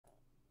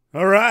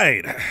All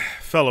right,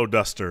 fellow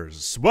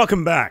dusters,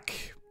 welcome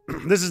back.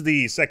 This is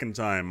the second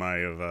time I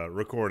have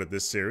recorded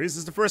this series.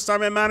 This is the first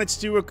time I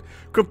managed to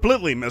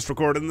completely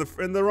misrecord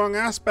in the wrong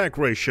aspect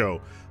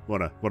ratio.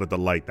 What a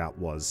delight that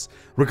was.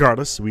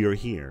 Regardless, we are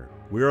here.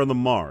 We are on the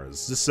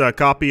Mars. This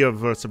copy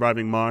of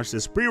Surviving Mars,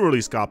 this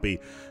pre-release copy,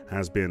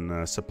 has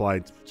been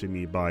supplied to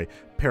me by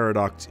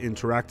Paradox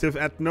Interactive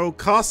at no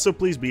cost, so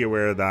please be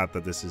aware of that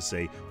this is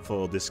a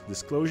full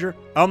disclosure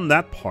on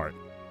that part.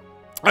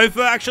 I've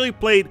actually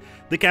played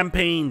the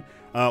campaign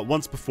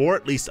once before,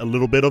 at least a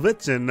little bit of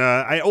it, and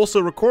I also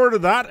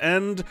recorded that,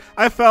 and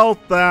I felt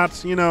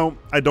that, you know,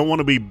 I don't want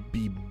to be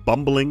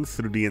bumbling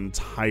through the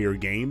entire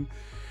game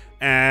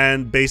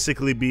and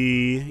basically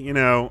be, you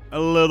know, a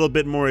little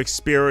bit more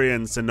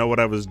experienced and know what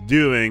I was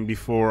doing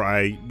before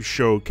I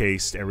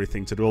showcased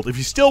everything to the world. If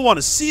you still want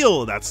to see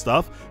all of that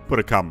stuff, put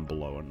a comment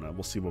below and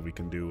we'll see what we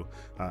can do.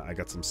 I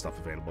got some stuff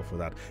available for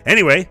that.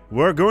 Anyway,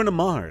 we're going to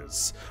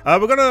Mars.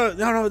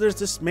 There's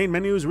this main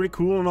menu is really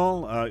cool and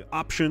all.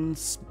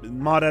 Options,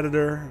 mod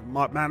editor,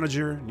 mod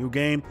manager, new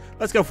game.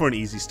 Let's go for an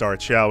easy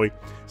start, shall we?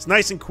 It's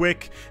nice and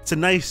quick. It's a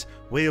nice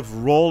way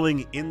of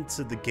rolling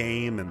into the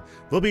game, and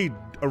we'll be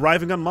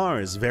arriving on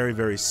Mars very,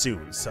 very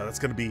soon. So that's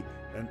going to be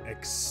an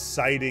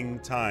exciting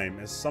time,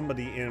 as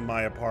somebody in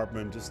my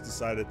apartment just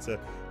decided to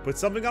put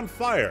something on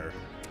fire.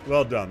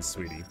 Well done,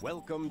 sweetie.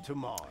 Welcome to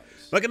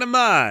Mars. Welcome to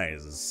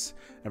Mars.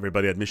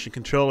 Everybody at Mission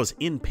Control is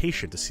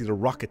impatient to see the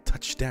rocket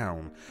touch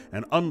down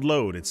and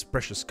unload its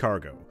precious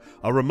cargo.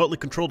 Our remotely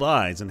controlled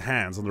eyes and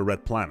hands on the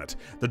red planet,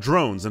 the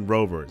drones and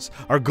rovers.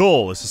 Our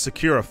goal is to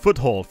secure a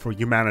foothold for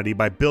humanity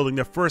by building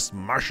the first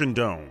Martian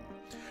dome.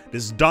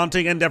 This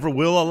daunting endeavor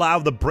will allow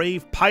the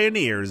brave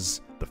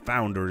pioneers, the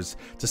founders,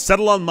 to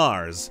settle on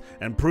Mars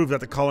and prove that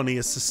the colony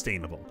is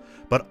sustainable.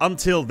 But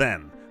until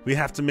then, we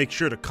have to make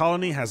sure the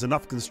colony has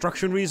enough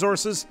construction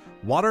resources,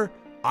 water,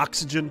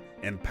 oxygen,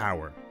 and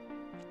power.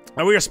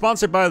 We are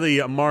sponsored by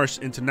the Mars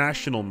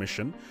International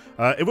mission.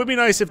 It would be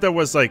nice if there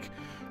was like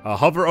a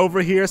hover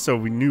over here so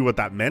we knew what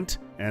that meant.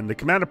 And the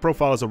commander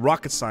profile is a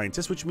rocket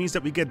scientist, which means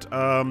that we get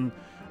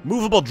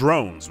movable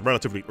drones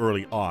relatively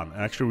early on.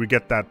 Actually, we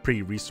get that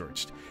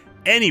pre-researched.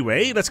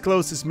 Anyway, let's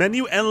close this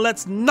menu and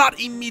let's not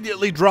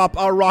immediately drop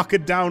our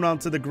rocket down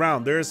onto the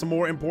ground. There is some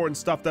more important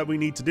stuff that we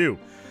need to do.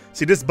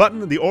 See this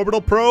button, the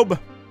orbital probe?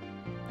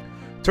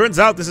 Turns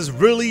out this is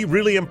really,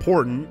 really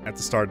important at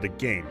the start of the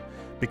game,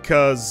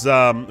 because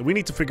we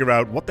need to figure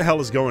out what the hell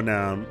is going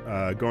on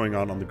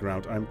the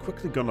ground. I'm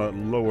quickly gonna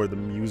lower the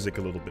music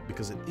a little bit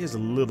because it is a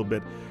little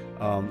bit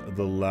on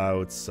the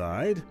loud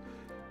side.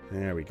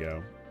 There we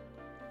go.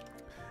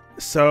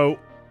 So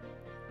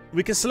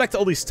we can select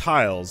all these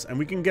tiles and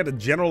we can get a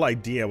general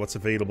idea what's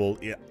available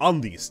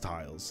on these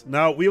tiles.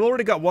 Now, we've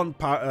already got one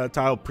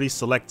tile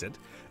pre-selected.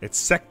 It's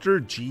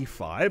Sector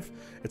G5.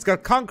 It's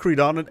got concrete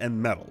on it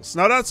and metals.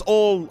 Now, that's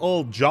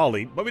all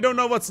jolly, but we don't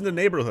know what's in the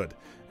neighborhood.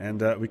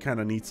 And we kind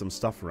of need some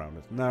stuff around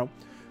it. Now,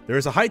 there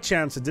is a high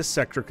chance that this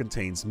sector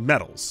contains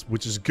metals,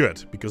 which is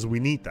good, because we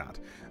need that.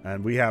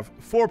 And we have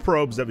 4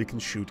 probes that we can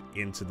shoot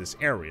into this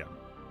area.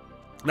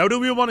 Now, do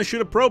we want to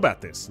shoot a probe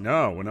at this?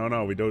 No,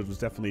 we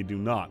definitely do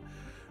not.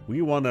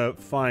 We want to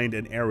find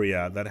an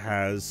area that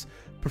has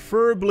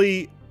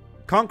preferably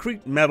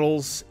concrete,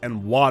 metals,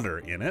 and water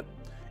in it,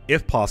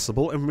 if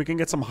possible. And we can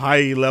get some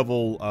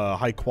high-level,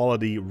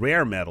 high-quality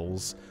rare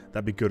metals.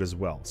 That'd be good as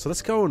well. So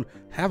let's go and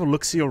have a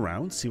look-see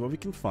around, see what we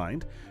can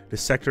find.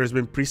 This sector has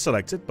been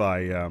pre-selected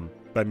by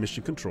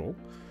Mission Control.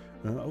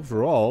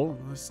 Overall,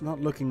 it's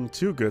not looking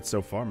too good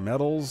so far.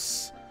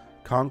 Metals,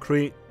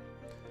 concrete,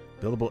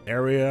 buildable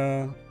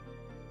area,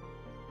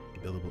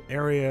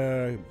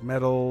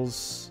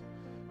 metals.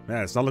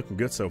 Man, it's not looking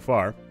good so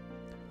far.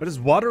 But there's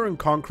water and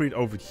concrete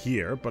over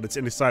here, but it's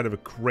inside of a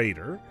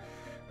crater,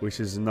 which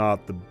is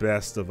not the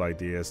best of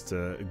ideas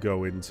to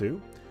go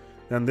into.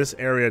 Then this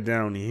area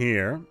down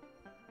here,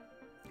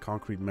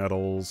 concrete,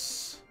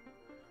 metals,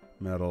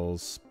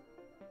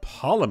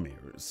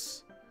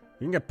 polymers.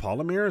 You can get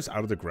polymers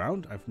out of the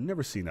ground? I've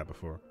never seen that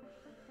before.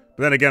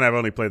 But then again, I've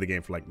only played the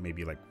game for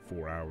maybe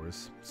 4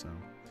 hours.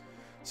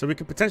 So we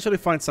could potentially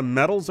find some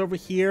metals over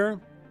here,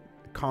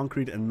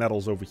 concrete and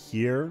metals over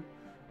here,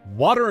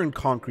 water and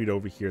concrete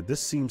over here. This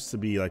seems to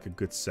be like a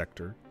good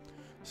sector.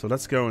 So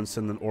let's go and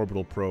send an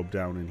orbital probe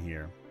down in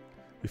here.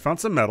 We found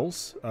some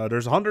metals.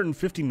 There's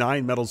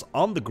 159 metals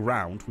on the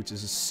ground, which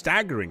is a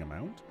staggering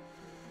amount.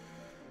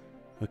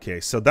 Okay,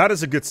 so that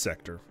is a good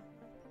sector.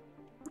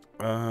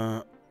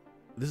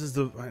 This is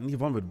I need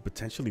one with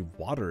potentially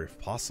water if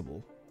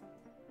possible.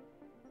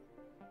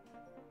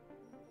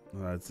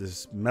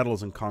 There's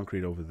metals and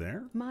concrete over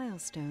there.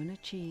 Milestone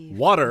achieved.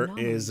 Water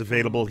is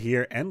available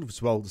here, and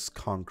as well as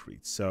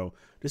concrete. So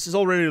this is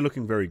already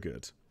looking very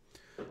good.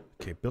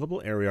 Okay,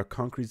 buildable area,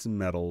 concretes and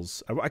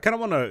metals. I kind of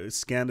want to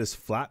scan this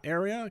flat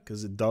area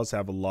because it does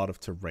have a lot of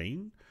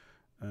terrain.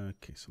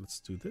 Okay, so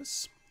let's do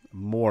this.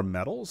 More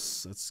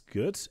metals. That's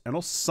good. And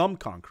also some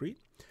concrete.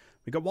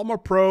 We got one more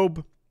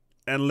probe.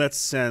 And let's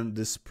send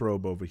this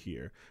probe over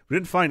here. We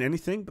didn't find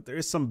anything, but there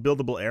is some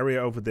buildable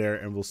area over there.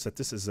 And we'll set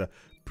this as a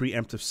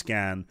preemptive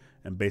scan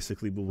and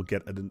basically we will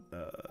get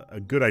a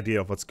good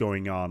idea of what's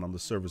going on the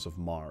surface of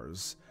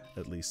Mars,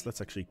 at least.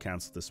 Let's actually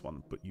cancel this one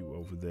and put you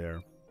over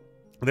there.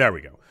 There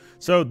we go.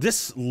 So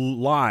this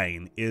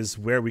line is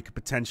where we could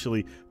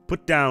potentially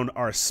put down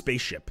our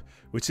spaceship,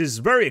 which is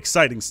very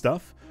exciting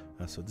stuff.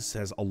 So this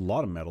has a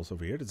lot of metals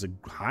over here. It's a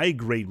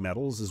high-grade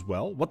metals as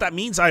well. What that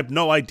means, I have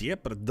no idea,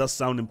 but it does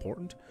sound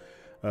important.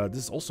 This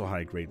is also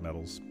high-grade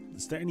metals.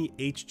 Is there any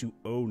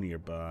H2O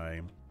nearby?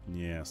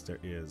 Yes, there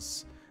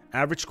is.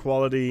 Average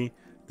quality.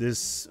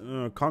 This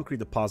concrete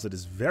deposit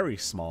is very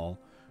small.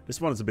 This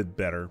one is a bit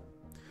better.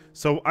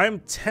 So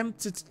I'm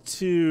tempted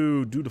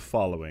to do the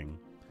following.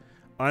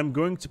 I'm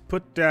going to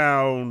put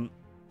down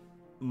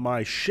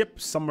my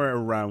ship somewhere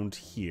around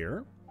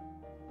here.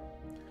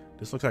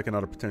 This looks like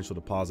another potential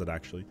deposit,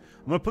 actually.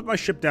 I'm going to put my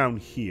ship down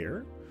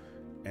here.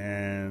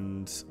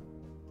 And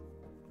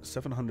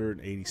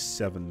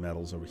 787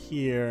 metals over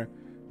here.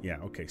 Yeah,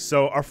 okay.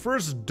 So our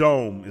first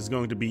dome is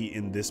going to be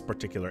in this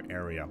particular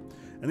area.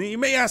 And then you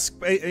may ask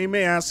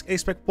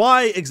ASpec,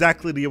 why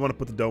exactly do you want to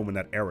put the dome in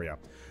that area?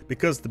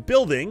 Because the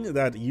building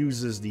that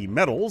uses the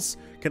metals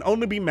can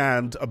only be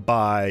manned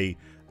by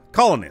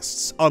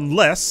colonists,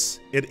 unless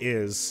it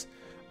is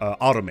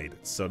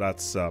automated. So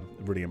that's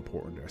really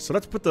important there. So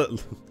let's put the...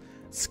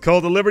 It's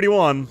called the Liberty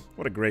One.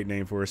 What a great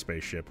name for a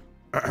spaceship.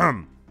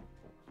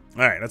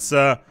 Alright, let's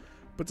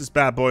put this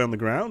bad boy on the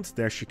ground.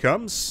 There she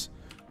comes.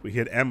 We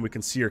hit M, we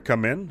can see her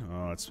come in.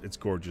 Oh, it's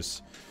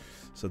gorgeous.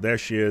 So there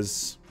she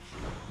is.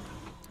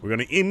 We're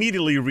going to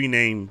immediately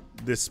rename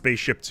this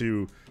spaceship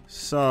to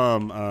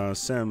some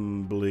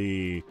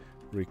assembly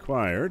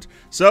required.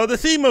 So the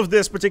theme of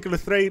this particular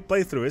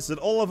playthrough is that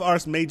all of our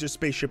major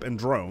spaceship and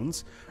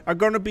drones are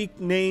going to be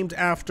named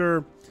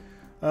after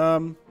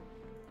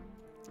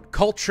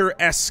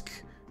culture-esque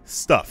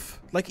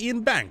stuff. Like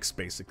Ian Banks,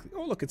 basically.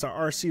 Oh, look, it's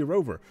our RC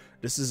rover.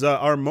 This is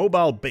our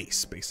mobile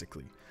base,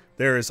 basically.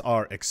 There is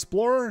our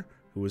explorer,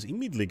 who is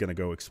immediately going to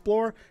go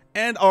explore,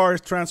 and our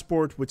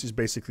transport, which is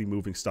basically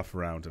moving stuff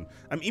around. And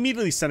I'm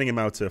immediately sending him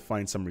out to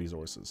find some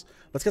resources.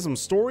 Let's get some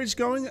storage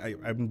going.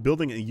 I'm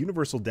building a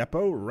universal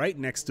depot right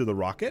next to the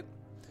rocket,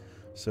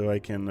 so I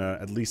can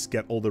at least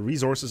get all the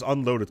resources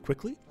unloaded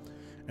quickly.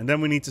 And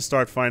then we need to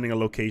start finding a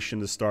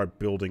location to start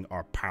building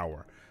our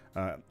power.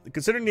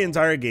 Considering the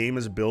entire game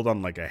is built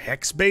on like a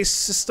hex-based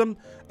system,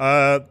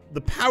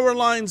 the power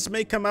lines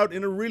may come out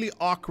in a really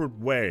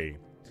awkward way.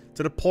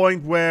 To the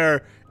point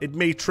where it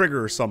may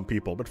trigger some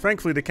people. But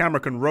thankfully the camera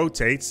can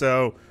rotate,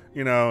 so,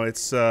 you know,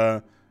 it's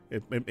not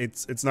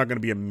going to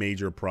be a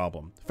major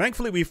problem.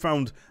 Thankfully we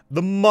found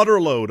the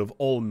motherlode of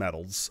all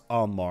metals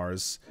on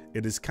Mars.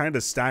 It is kind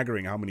of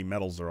staggering how many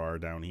metals there are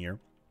down here.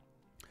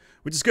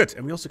 Which is good,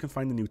 and we also can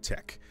find the new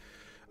tech.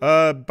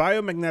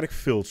 Biomagnetic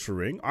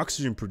filtering,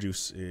 oxygen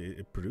produced,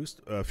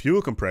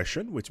 fuel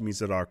compression, which means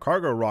that our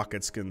cargo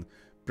rockets can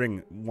bring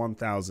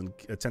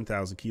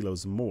 10,000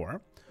 kilos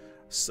more.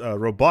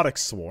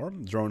 Robotics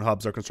swarm. Drone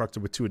hubs are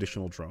constructed with 2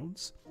 additional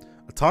drones.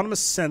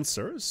 Autonomous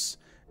sensors.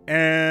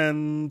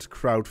 And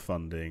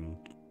crowdfunding.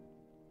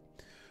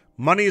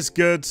 Money is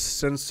good.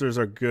 Sensors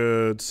are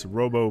good.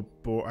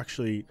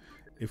 Actually,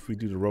 if we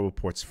do the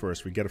roboports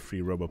first, we get a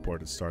free roboport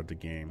at the start of the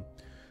game.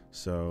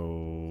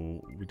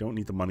 So we don't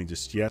need the money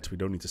just yet. We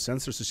don't need the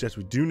sensors just yet.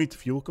 We do need the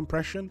fuel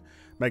compression.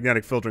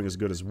 Magnetic filtering is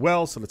good as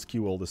well. So let's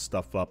queue all this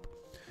stuff up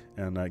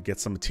and get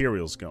some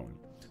materials going.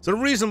 So the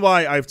reason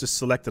why I've just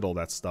selected all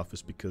that stuff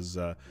is because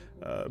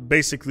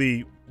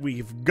basically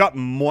we've got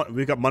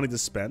money to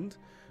spend.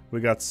 We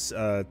got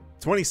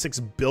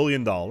 $26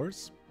 billion,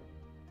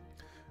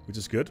 which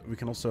is good. We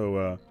can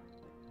also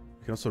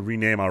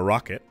rename our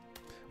rocket.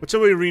 What shall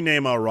we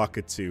rename our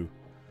rocket to?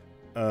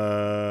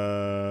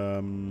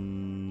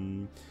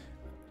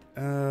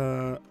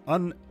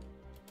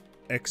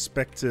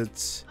 Unexpected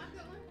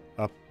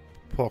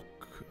apocalypse.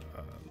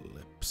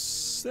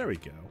 There we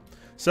go.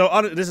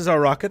 So this is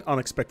our rocket,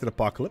 Unexpected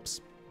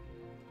Apocalypse.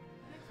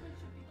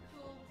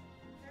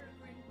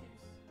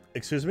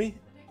 Excuse me?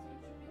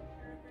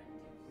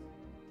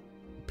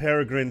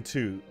 Peregrine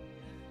 2.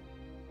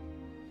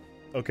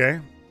 Okay.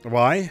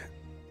 Why?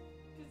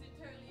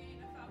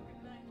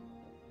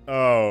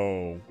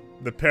 Oh,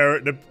 the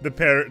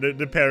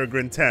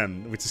Peregrine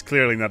 10, which is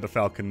clearly not the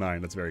Falcon 9.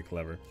 That's very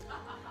clever.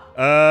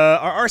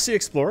 Our RC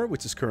Explorer,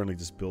 which is currently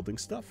just building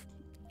stuff.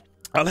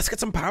 Let's get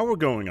some power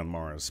going on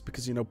Mars,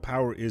 because, you know,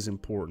 power is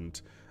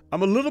important.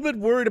 I'm a little bit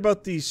worried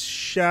about these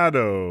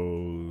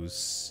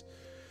shadows.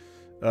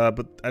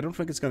 But I don't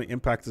think it's going to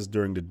impact us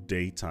during the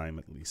daytime,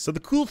 at least. So the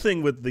cool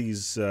thing with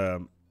these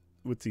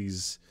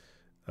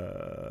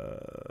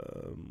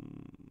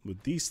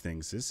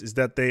things is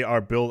that they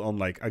are built on,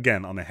 like,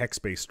 again, on a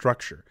hex-based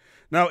structure.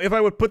 Now, if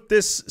I would put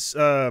this,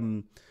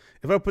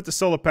 if I put the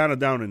solar panel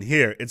down in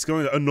here, it's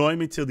going to annoy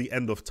me till the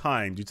end of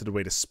time due to the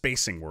way the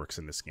spacing works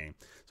in this game.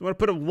 So I'm going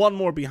to put one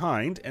more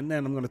behind, and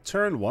then I'm going to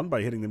turn one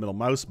by hitting the middle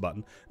mouse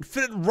button and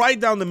fit it right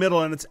down the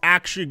middle, and it's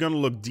actually going to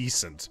look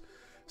decent.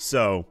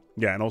 So,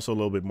 yeah, and also a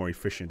little bit more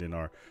efficient in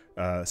our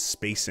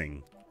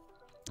spacing.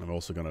 I'm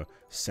also going to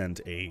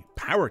send a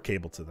power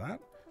cable to that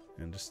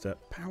and just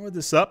power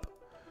this up.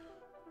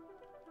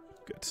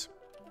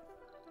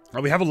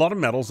 Good. We have a lot of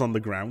metals on the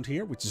ground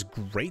here, which is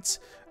great.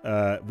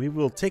 We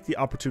will take the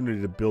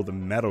opportunity to build a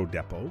meadow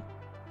depot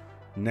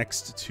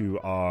next to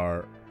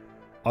our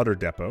other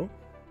depot.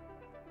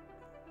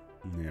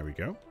 There we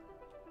go.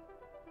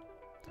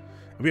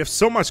 And we have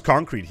so much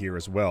concrete here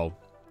as well.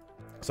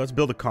 So let's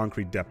build a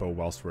concrete depot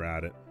whilst we're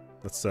at it.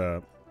 That's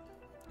going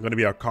to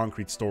be our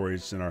concrete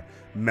storage and our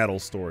metal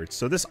storage.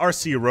 So this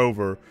RC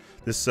rover,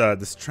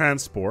 this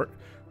transport,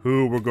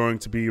 who we're going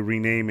to be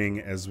renaming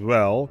as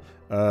well.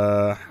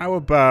 How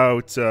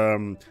about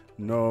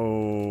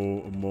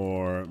no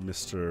more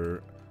Mr.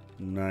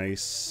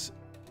 Nice?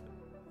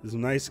 Is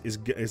nice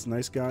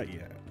guy?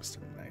 Yeah, Mr.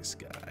 Nice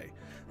Guy.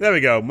 There we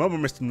go. No more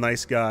Mr.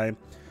 Nice Guy.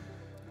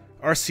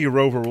 RC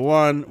Rover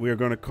 1, we are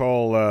going to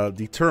call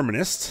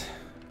Determinist.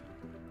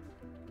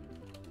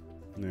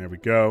 There we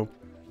go.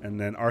 And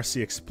then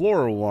RC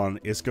Explorer 1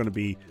 is going to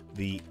be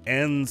the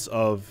Ends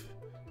of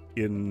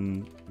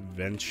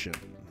Invention.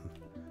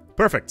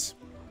 Perfect.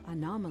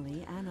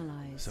 Anomaly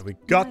analyzed. So we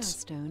got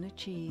milestone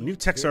achieved. New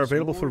texts are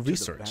available for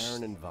research. The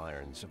barren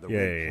environs of the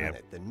red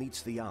planet than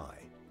meets the eye.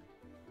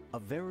 A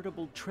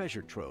veritable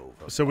treasure trove.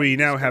 So we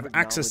now have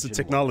access to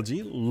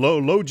technology,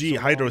 low-G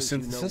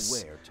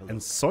hydrosynthesis,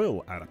 and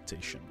soil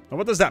adaptation. Now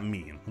what does that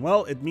mean?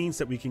 Well, it means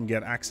that we can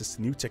get access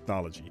to new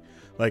technology,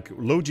 like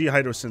low-G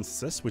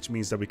hydrosynthesis, which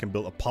means that we can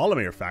build a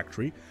polymer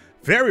factory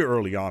very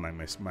early on, I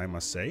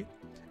must say,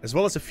 as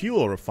well as a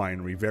fuel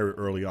refinery very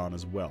early on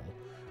as well.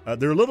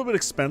 They're a little bit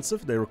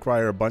expensive, they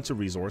require a bunch of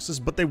resources,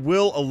 but they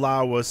will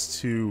allow us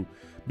to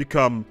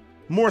become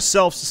more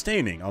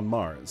self-sustaining on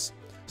Mars.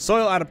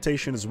 Soil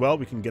adaptation as well,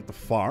 we can get the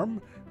farm,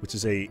 which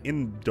is a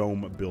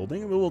in-dome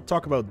building. We will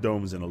talk about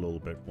domes in a little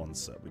bit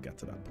once we get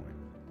to that point.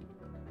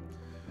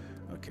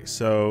 Okay,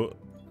 so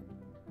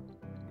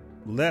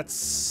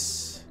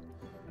let's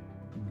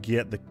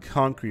get the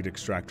concrete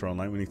extractor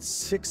online. We need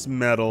 6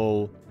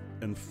 metal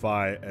and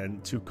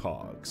 2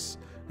 cogs.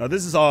 Now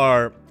this is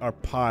our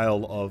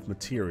pile of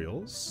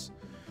materials,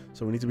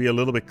 so we need to be a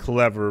little bit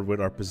clever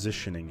with our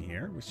positioning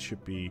here, which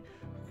should be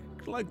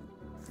like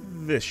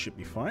this. Should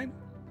be fine.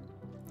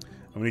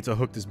 And we need to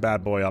hook this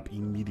bad boy up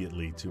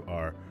immediately to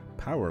our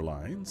power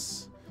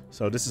lines.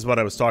 So this is what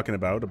I was talking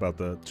about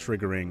the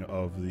triggering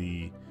of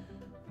the...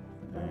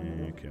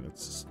 Okay,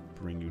 let's just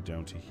bring you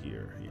down to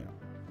here. Yeah.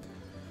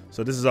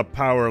 So this is a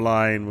power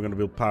line. We're going to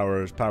build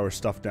power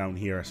stuff down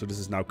here. So this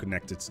is now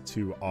connected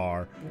to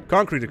our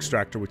concrete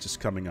extractor, which is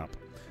coming up.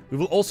 We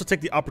will also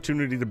take the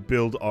opportunity to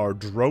build our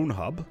drone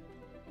hub,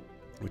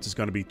 which is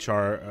going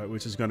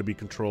to be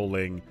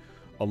controlling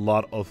a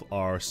lot of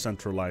our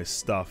centralized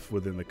stuff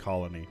within the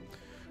colony.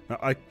 Now,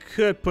 I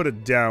could put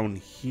it down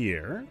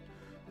here.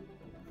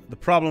 The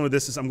problem with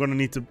this is I'm going to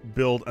need to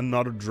build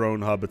another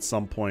drone hub at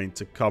some point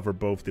to cover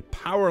both the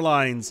power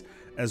lines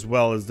as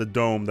well as the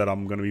dome that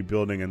I'm going to be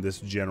building in this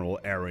general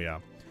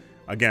area.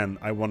 Again,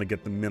 I want to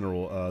get the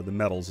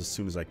metals as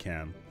soon as I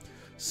can.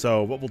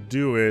 So what we'll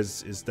do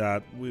is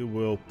that we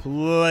will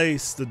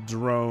place the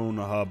drone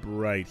hub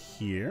right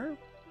here.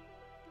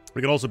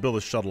 We can also build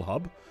a shuttle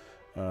hub.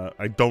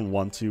 I don't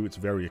want to. It's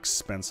very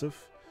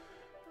expensive.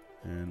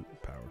 And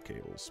power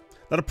cables.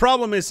 Now the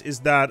problem is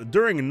that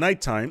during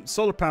nighttime,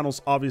 solar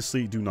panels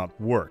obviously do not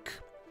work.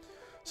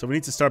 So we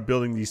need to start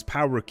building these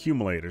power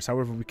accumulators.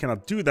 However, we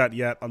cannot do that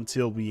yet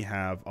until we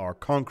have our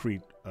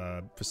concrete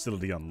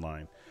facility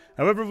online.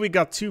 However, we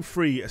got 2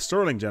 free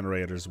Stirling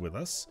generators with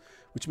us,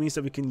 which means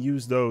that we can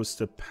use those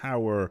to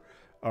power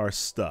our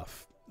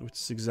stuff, which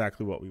is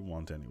exactly what we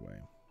want anyway.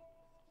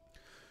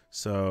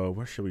 So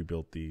where should we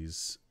build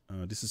these?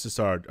 This is just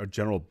our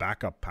general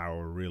backup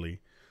power, really.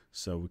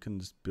 So we can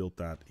just build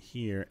that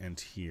here and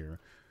here.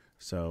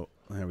 So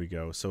there we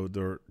go. So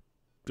the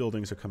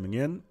buildings are coming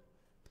in.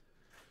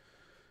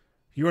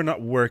 You are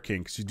not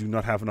working because you do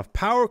not have enough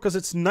power because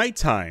it's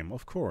nighttime,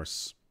 of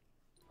course.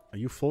 Are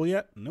you full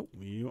yet? Nope.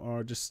 You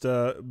are just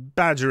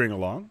badgering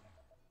along.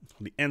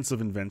 The ends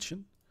of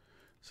invention.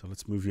 So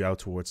let's move you out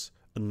towards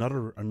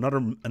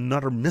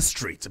another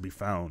mystery to be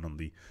found on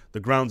the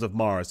grounds of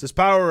Mars. This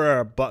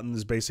power button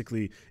is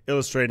basically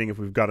illustrating if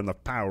we've got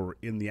enough power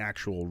in the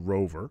actual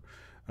rover.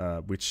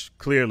 Which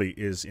clearly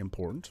is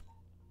important.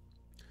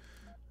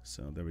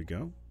 So there we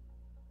go.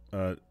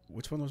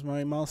 Which one was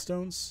my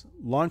milestones?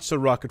 Launched a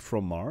rocket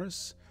from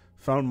Mars.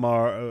 Found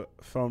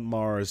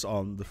Mars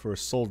on the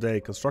first Sol day.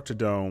 Constructed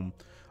dome.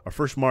 Our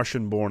first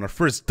Martian born. Our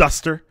first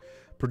duster.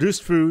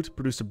 Produced food.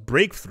 Produced a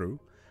breakthrough.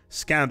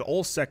 Scanned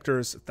all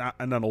sectors.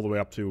 And then all the way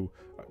up to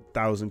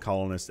 1,000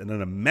 colonists. And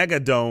then a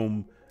mega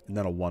dome. And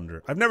then a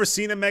wonder. I've never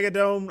seen a mega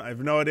dome. I have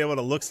no idea what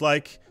it looks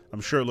like.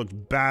 I'm sure it looks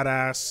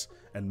badass.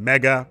 And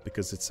mega,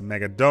 because it's a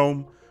mega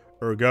dome.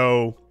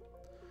 Ergo,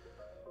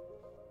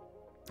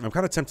 I'm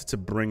kind of tempted to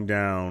bring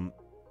down,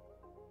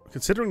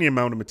 considering the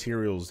amount of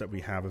materials that we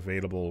have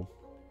available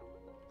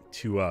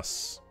to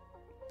us,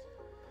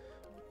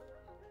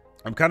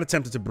 I'm kind of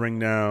tempted to bring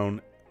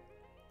down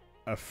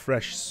a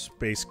fresh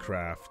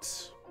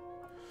spacecraft.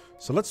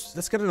 So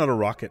let's get another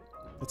rocket.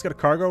 Let's get a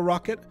cargo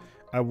rocket.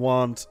 I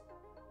want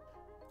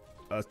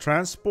a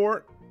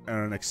transport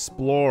an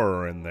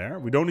explorer in there.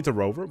 We don't need a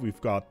rover.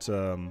 We've got...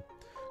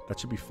 that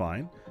should be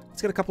fine.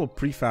 Let's get a couple of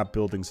prefab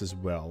buildings as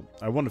well.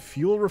 I want a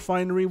fuel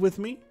refinery with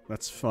me.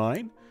 That's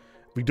fine.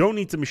 We don't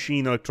need the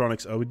machine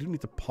electronics. Oh, we do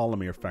need the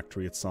polymer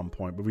factory at some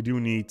point, but we do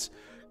need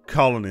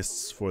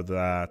colonists for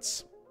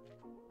that.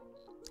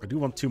 I do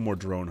want 2 more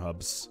drone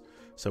hubs,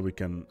 so we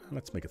can...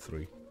 Let's make it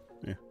 3.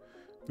 Yeah,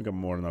 we got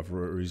more than enough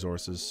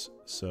resources.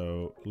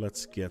 So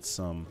let's get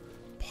some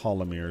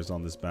polymers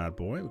on this bad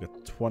boy. We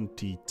got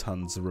 20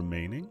 tons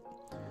remaining.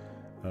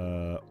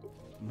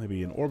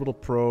 Maybe an orbital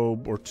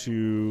probe or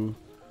 2.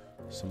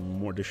 Some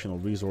more additional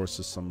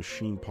resources, some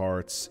machine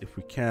parts, if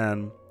we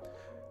can.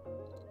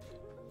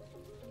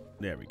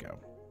 There we go.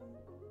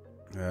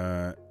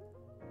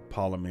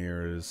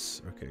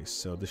 Polymers. Okay,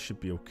 so this should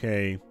be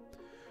okay.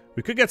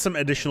 We could get some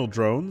additional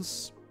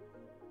drones.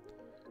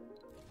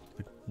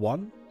 Like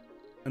 1.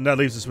 And that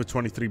leaves us with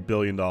 $23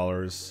 billion.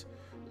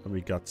 And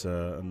we got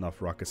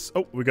enough rockets.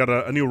 Oh, we got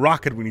a new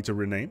rocket we need to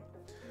rename.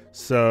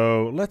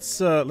 So let's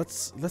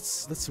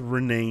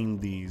rename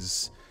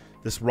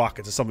this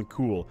rocket to something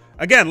cool.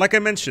 Again, like I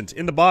mentioned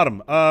in the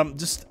bottom,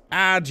 just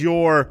add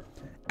your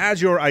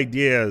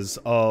ideas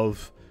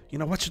of, you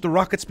know, what should the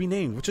rockets be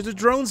named? What should the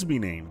drones be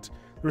named?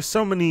 There's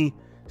so many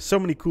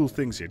cool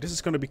things here. This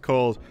is going to be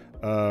called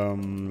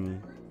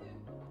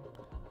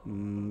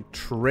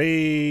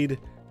Trade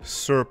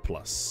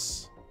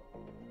Surplus.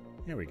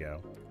 Here we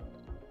go.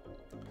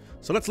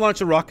 So let's launch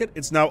a rocket.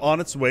 It's now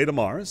on its way to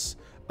Mars.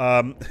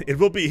 It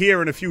will be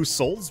here in a few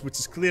sols, which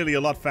is clearly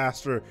a lot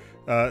faster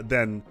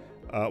than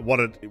what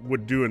it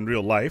would do in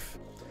real life.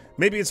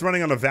 Maybe it's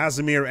running on a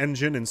Vasimir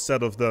engine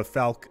instead of the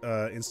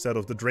instead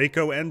of the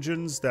Draco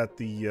engines that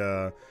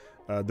the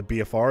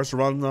BFRs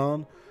run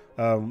on.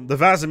 The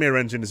Vasimir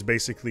engine is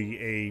basically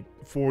a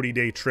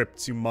 40-day trip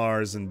to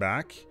Mars and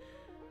back.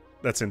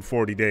 That's in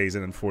 40 days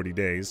and in 40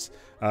 days.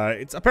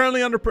 It's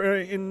apparently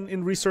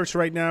in research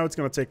right now. It's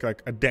going to take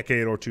like a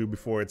decade or 2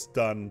 before it's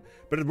done.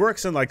 But it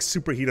works in like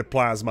superheated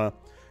plasma.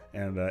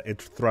 And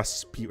it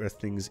thrusts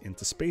things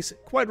into space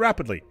quite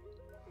rapidly.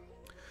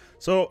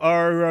 So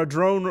our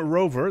drone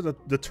rover,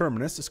 the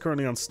Terminus, is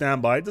currently on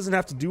standby. It doesn't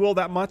have to do all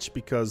that much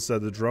because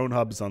the drone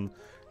hub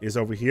is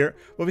over here.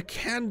 What we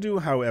can do,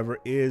 however,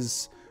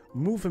 is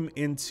move him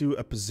into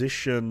a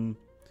position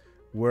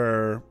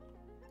where...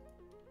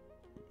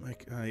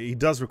 he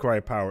does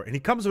require power, and he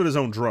comes with his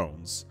own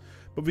drones.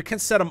 But we can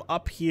set him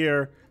up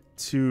here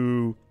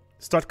to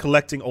start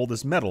collecting all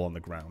this metal on the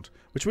ground,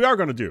 which we are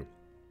going to do.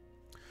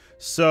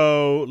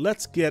 So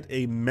let's get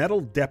a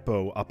metal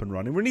depot up and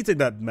running. We're needing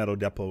that metal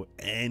depot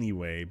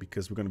anyway,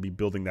 because we're going to be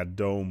building that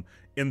dome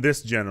in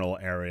this general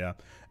area.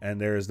 And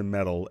there's the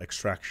metal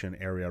extraction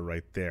area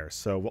right there.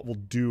 So what we'll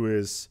do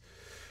is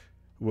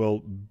we'll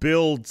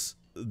build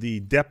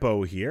the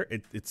depot here.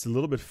 It's a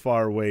little bit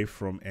far away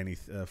from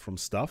from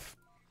stuff.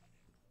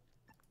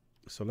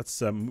 So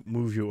let's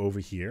move you over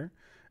here.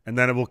 And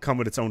then it will come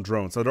with its own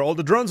drone. So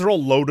the drones are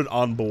all loaded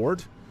on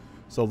board.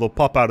 So they'll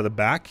pop out of the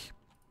back.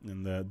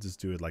 And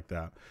just do it like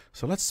that.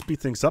 So let's speed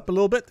things up a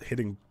little bit.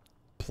 Hitting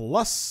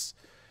plus.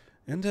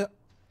 And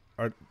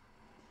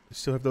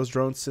still have those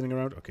drones sitting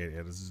around? Okay,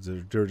 yeah,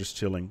 they're just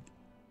chilling.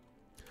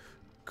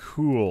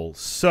 Cool.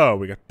 So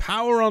we got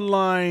power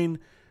online.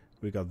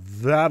 We got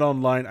that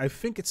online. I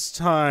think it's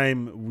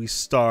time we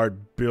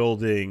start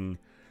building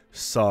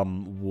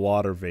some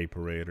water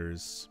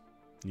vaporators.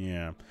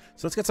 Yeah.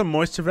 So let's get some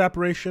moisture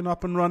evaporation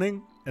up and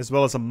running, as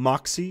well as a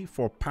Moxie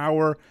for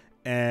power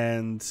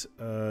and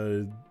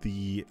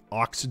the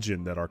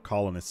oxygen that our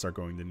colonists are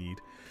going to need.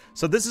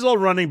 So this is all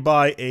running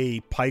by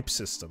a pipe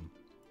system.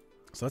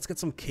 So let's get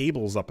some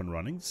cables up and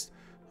running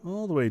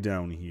all the way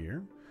down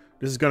here.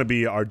 This is going to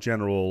be our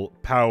general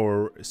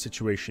power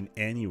situation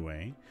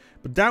anyway.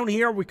 But down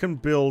here we can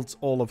build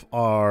all of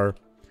our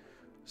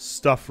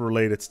stuff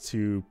related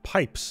to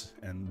pipes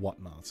and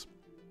whatnot.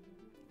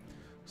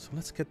 So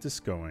let's get this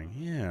going.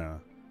 Yeah.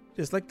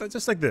 Just like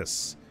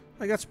this.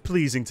 Like that's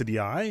pleasing to the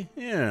eye.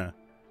 Yeah.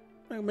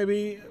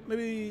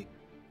 Maybe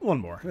one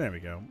more. There we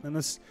go. And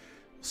let's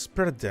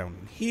spread it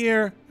down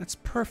here. That's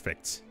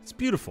perfect. It's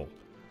beautiful.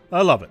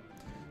 I love it.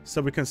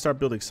 So we can start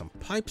building some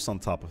pipes on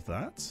top of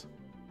that.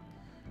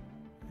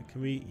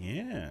 Can we?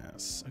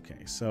 Yes.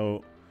 Okay,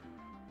 so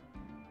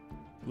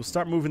we'll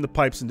start moving the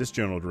pipes in this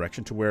general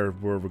direction to where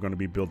we're going to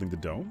be building the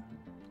dome.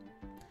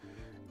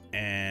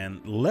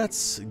 And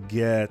let's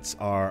get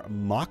our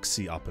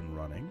Moxie up and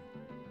running.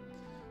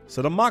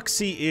 So the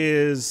Moxie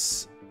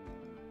is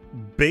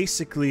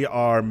basically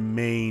our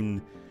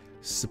main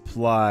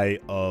supply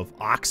of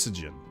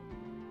oxygen.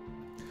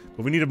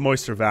 But we need a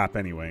moisture evap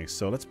anyway.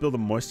 So let's build a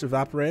moisture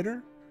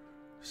evaporator.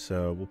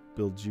 So we'll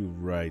build you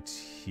right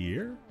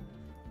here.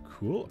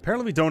 Cool.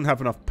 Apparently we don't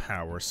have enough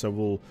power, so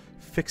we'll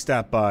fix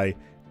that by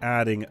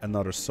adding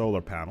another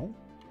solar panel.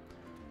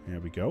 There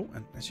we go.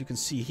 And as you can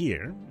see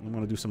here, I'm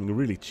going to do something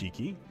really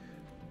cheeky.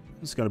 I'm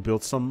just going to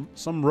build some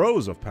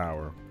rows of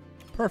power.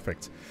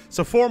 Perfect.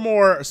 So 4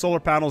 more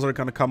solar panels are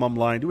going to come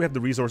online. Do we have the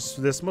resources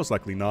for this? Most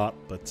likely not,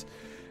 but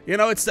you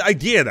know, it's the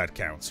idea that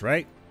counts,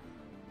 right?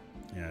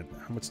 Yeah,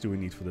 how much do we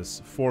need for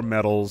this? 4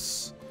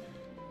 metals,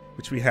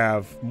 which we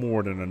have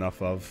more than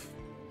enough of.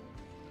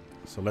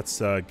 So let's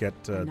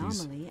get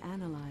these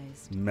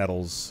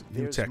metals.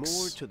 There's Nutex.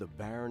 more to the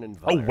barren Oh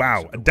environs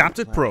wow! of the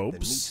Adapted red planet than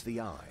probes. meets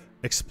the eye.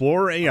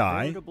 Explorer A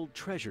AI. veritable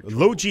treasure trove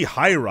Low-G of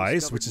high-rise,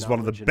 undiscovered which is one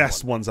of the knowledge and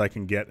best wonder. ones I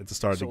can get at the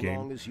start of the So game.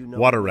 long as you know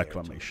Water where to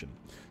reclamation.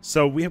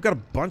 So we have got a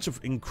bunch of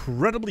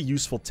incredibly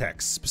useful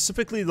techs,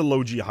 specifically the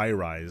low-G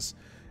high-rise.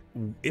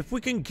 If we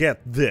can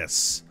get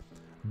this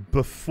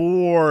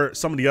before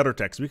some of the other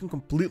techs, we can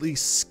completely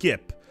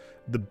skip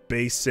the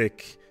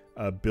basic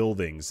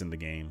buildings in the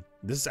game.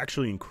 This is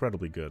actually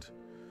incredibly good.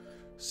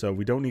 So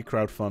we don't need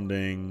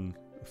crowdfunding.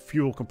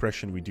 Fuel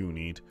compression we do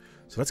need.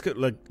 So let's get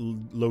like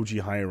low-G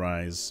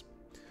high-rise.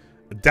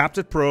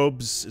 Adapted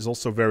probes is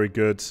also very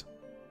good.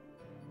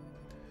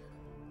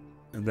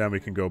 And then we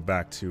can go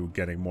back to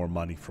getting more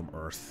money from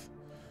Earth.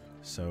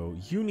 So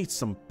you need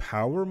some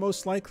power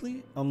most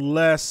likely.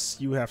 Unless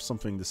you have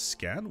something to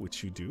scan,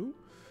 which you do.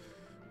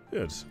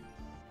 Good.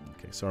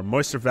 Okay, so our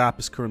moisture vap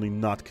is currently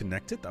not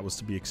connected. That was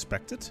to be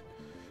expected.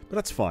 But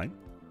that's fine.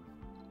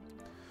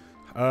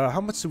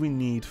 How much do we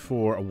need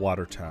for a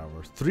water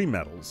tower? 3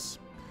 metals.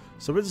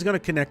 So we're just going to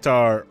connect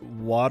our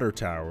water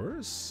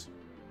towers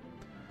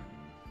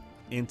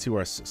into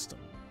our system.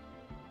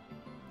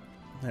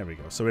 There we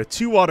go. So we have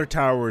 2 water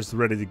towers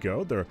ready to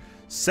go. They're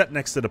set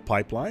next to the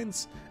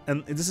pipelines.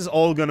 And this is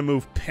all going to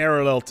move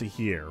parallel to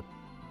here.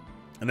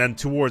 And then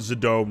towards the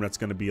dome, that's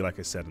going to be, like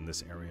I said, in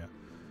this area.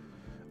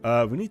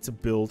 We need to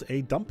build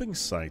a dumping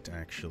site,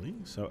 actually.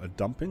 So a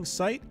dumping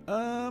site.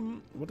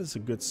 What is a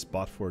good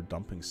spot for a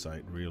dumping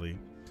site, really?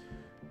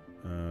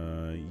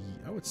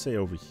 I would say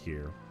over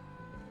here.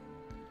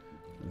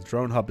 The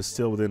drone hub is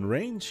still within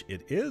range.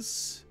 It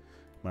is.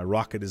 My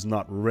rocket is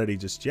not ready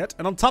just yet.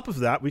 And on top of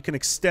that, we can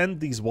extend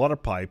these water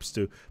pipes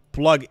to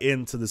plug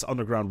into this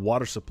underground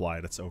water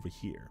supply that's over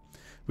here.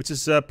 Which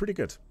is pretty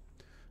good.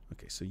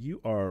 Okay, so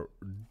you are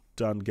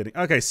done getting...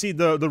 Okay, see,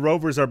 the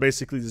rovers are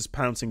basically just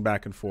pouncing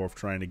back and forth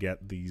trying to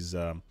get these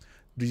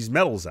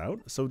metals out.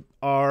 So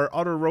our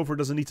other rover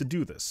doesn't need to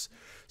do this.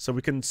 So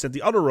we can send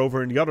the other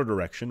rover in the other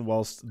direction,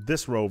 whilst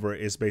this rover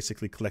is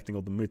basically collecting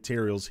all the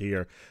materials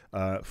here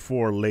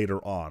for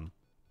later on.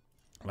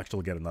 I'll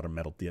actually get another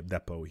metal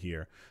depot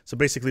here. So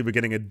basically we're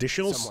getting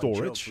additional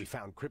storage. We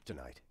found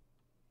kryptonite.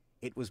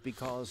 It was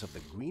because of the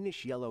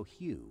greenish-yellow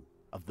hue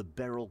of the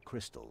beryl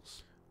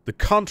crystals. The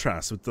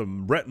contrast with the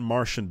red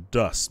Martian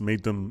dust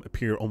made them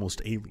appear almost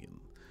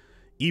alien.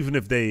 Even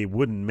if they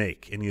wouldn't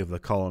make any of the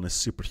colonists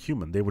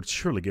superhuman, they would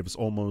surely give us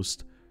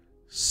almost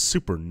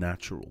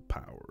supernatural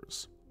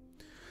powers.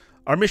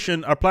 Our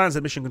plans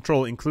at Mission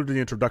Control included the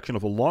introduction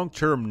of a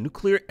long-term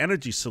nuclear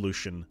energy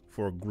solution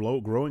for a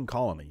growing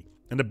colony.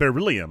 And the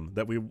beryllium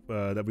that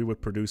we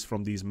would produce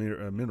from these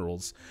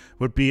minerals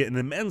would be an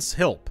immense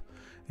help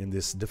in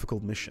this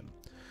difficult mission.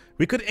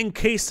 We could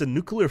encase the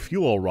nuclear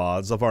fuel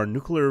rods of our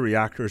nuclear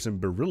reactors in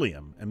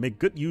beryllium and make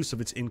good use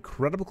of its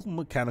incredible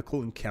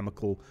mechanical and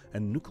chemical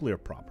and nuclear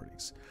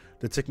properties.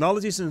 The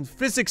technologies in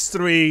Physics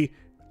 3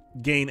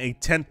 gain a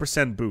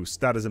 10%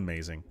 boost. That is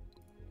amazing.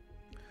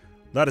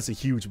 That's a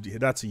huge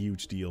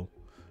deal.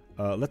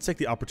 Let's take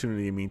the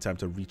opportunity in the meantime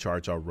to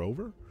recharge our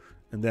rover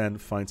and then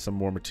find some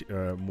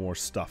more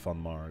stuff on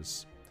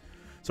Mars.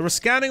 So we're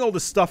scanning all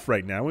this stuff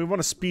right now. We want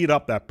to speed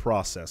up that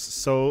process.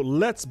 So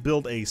let's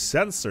build a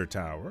sensor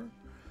tower.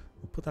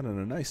 We'll put that in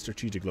a nice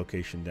strategic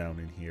location down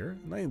in here.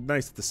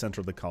 Nice at the center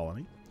of the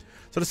colony.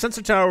 So the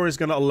sensor tower is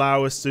going to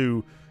allow us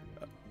to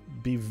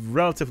be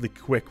relatively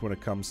quick when it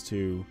comes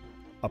to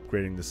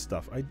upgrading this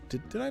stuff.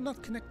 Did I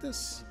not connect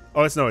this?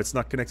 Oh, it's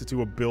not connected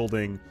to a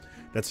building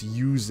that's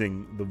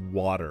using the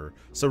water.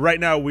 So right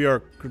now we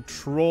are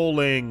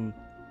controlling...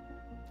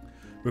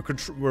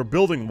 We're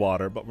building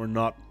water, but we're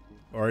not...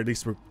 Or at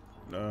least we're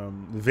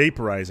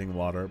vaporizing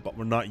water, but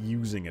we're not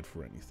using it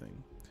for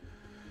anything.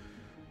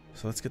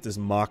 So let's get this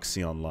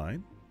Moxie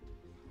online.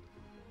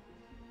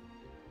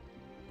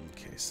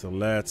 Okay, so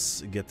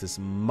let's get this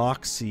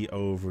Moxie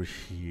over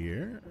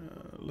here.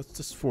 Let's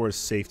just, for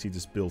safety,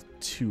 just build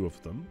 2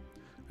 of them.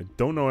 I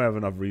don't know if I have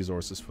enough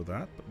resources for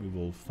that, but we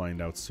will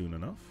find out soon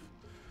enough.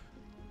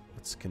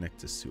 Let's connect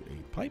this to a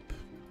pipe.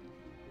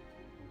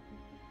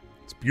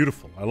 It's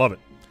beautiful. I love it.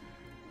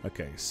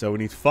 Okay, so we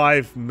need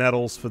 5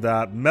 metals for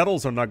that.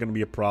 Metals are not going to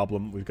be a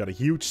problem. We've got a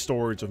huge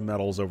storage of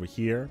metals over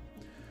here.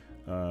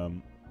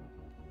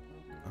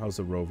 How's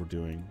the rover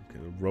doing? Okay,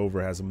 the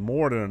rover has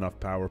more than enough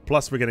power.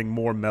 Plus, we're getting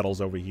more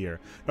metals over here.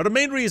 Now, the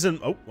main reason...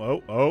 Oh!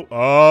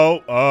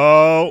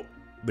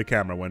 The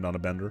camera went on a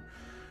bender.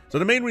 So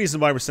the main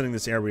reason why we're sending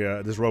this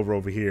rover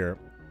over here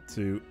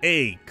to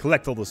A,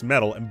 collect all this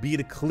metal, and B,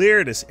 to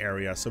clear this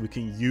area so we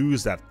can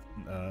use that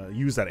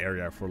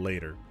area for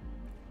later.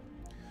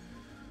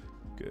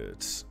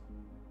 Good. So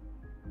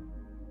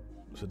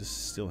this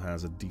still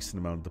has a decent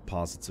amount of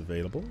deposits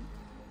available.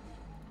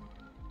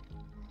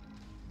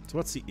 So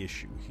what's the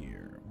issue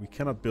here? We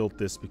cannot build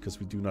this because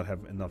we do not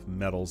have enough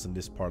metals in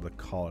this part of the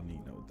colony,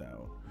 no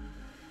doubt.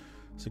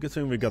 So good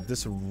thing we got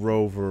this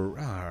rover.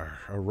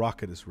 Our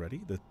rocket is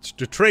ready.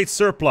 The trade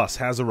surplus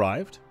has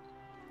arrived.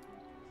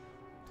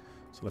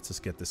 So let's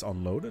just get this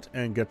unloaded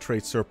and get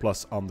trade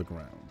surplus on the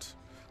ground.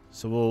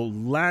 So we'll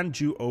land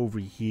you over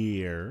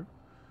here.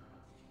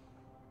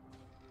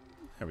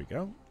 There we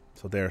go.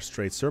 So there's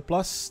trade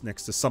surplus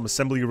next to some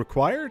assembly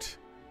required.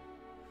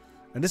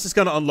 And this is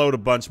going to unload a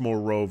bunch more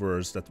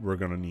rovers that we're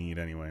going to need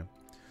anyway.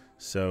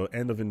 So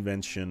end of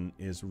invention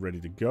is ready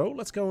to go.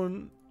 Let's go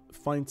and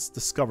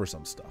discover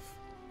some stuff.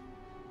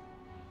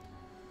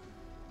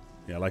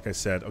 Yeah, like I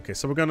said. Okay,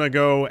 so we're going to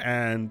go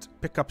and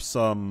pick up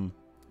some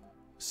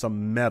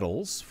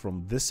metals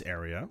from this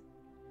area.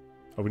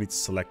 Oh, we need to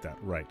select that.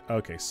 Right.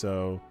 Okay,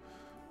 so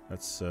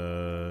that's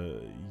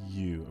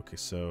you. Okay,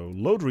 so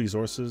load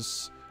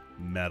resources,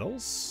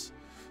 metals.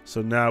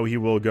 So now he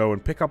will go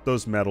and pick up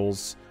those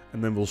metals,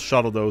 and then we'll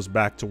shuttle those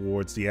back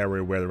towards the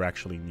area where they're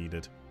actually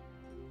needed.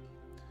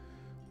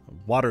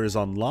 Water is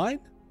online.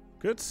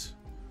 Good.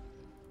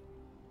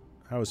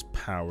 How is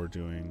power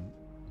doing?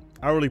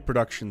 Hourly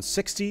production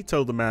 60.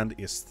 Total demand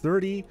is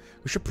 30.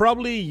 We should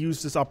probably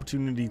use this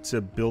opportunity to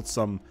build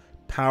some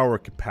power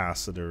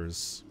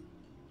capacitors.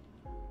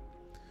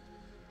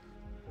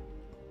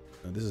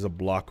 And this is a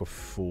block of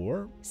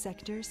 4.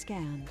 Sector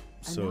scan.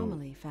 So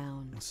Anomaly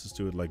found. let's just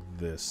do it like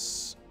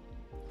this.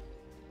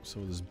 So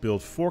we'll just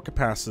build 4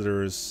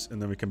 capacitors,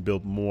 and then we can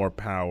build more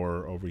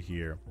power over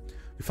here.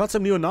 We found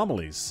some new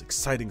anomalies.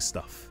 Exciting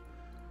stuff.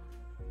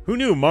 Who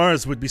knew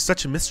Mars would be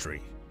such a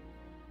mystery?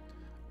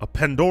 A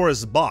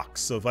Pandora's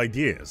box of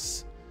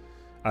ideas.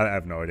 I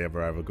have no idea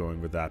where I was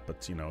going with that,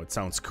 but, you know, it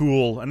sounds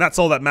cool. And that's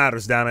all that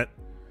matters, damn it.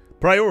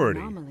 Priority.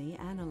 Anomaly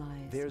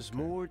analyzed. There's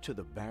more to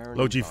the barren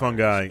Low G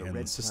fungi environs of the and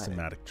red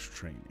systematic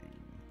training.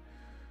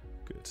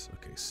 Good.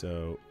 Okay,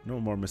 so no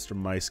more Mr.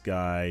 Mice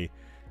guy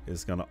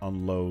is going to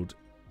unload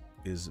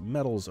his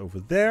metals over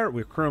there.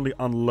 We're currently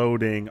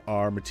unloading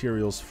our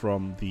materials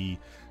from the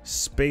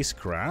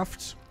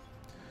spacecraft.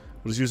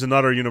 We'll just use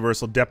another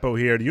universal depot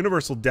here. The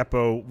universal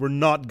depot, we're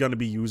not going to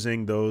be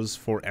using those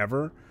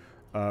forever.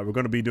 We're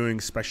going to be doing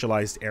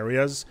specialized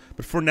areas.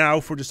 But for now,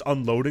 for just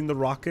unloading the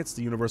rockets,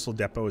 the universal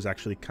depot is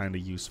actually kind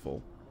of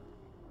useful.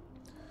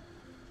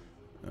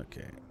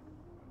 Okay.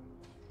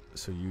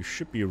 So you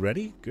should be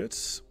ready. Good.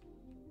 So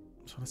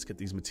let's get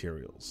these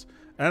materials.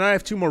 And I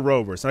have 2 more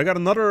rovers. I got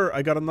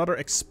another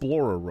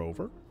explorer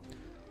rover.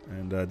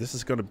 And this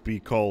is going to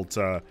be called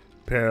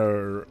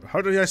Peregrine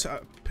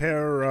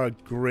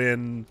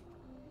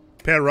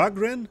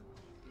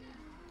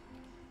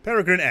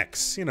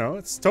X. You know,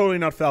 it's totally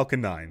not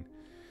Falcon 9.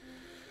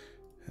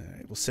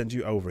 Alright, we'll send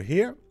you over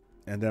here.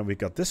 And then we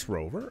got this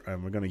rover.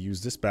 And we're going to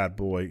use this bad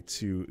boy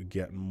to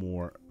get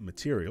more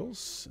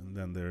materials. And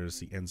then there's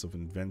the ends of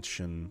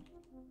invention,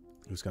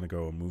 who's going to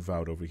go and move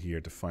out over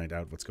here to find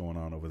out what's going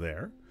on over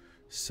there.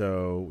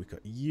 So we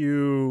got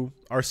you,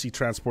 RC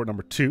Transport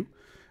number 2.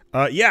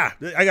 Yeah,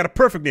 I got a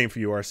perfect name for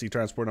you, RC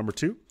Transport number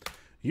 2.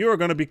 You are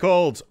going to be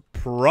called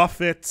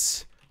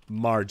Profit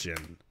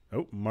Margin.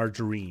 Oh,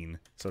 margarine.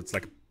 So it's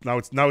like now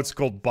it's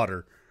called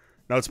butter.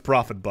 Now it's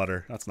profit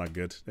butter. That's not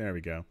good. There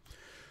we go.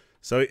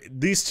 So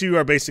these 2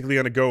 are basically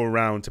going to go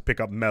around to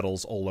pick up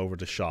metals all over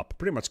the shop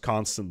pretty much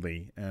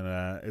constantly,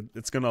 and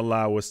it's going to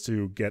allow us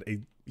to get a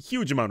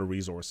huge amount of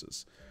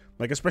resources.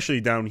 Like, especially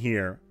down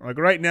here. Like,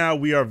 right now,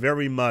 we are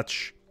very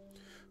much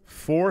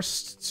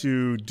forced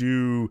to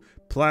do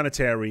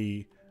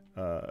planetary,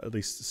 at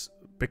least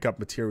pick up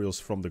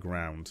materials from the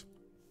ground.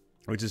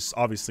 Which is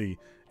obviously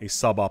a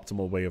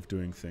suboptimal way of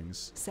doing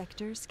things.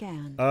 Sector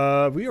scan.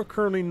 We are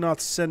currently not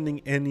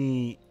sending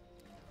any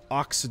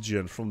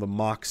oxygen from the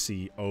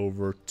Moxie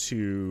over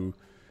to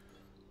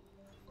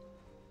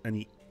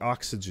any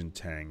oxygen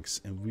tanks.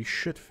 And we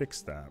should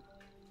fix that.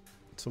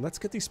 So let's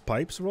get these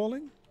pipes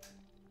rolling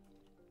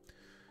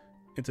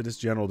into this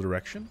general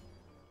direction.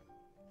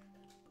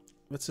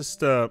 Let's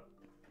just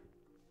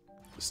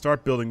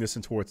start building this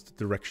in towards the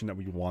direction that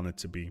we want it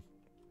to be.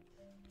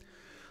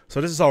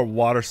 So this is our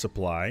water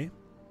supply.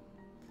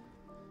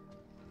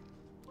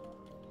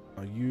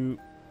 Are you...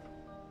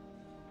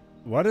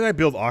 Why did I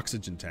build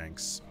oxygen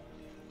tanks?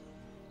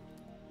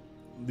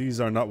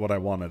 These are not what I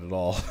wanted at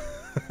all.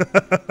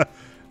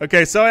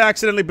 Okay, so I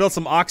accidentally built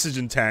some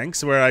oxygen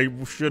tanks where I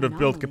should have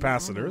built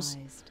capacitors.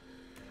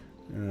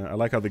 I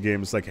like how the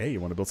game is like, hey, you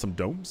want to build some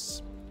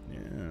domes?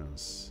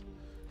 Yes.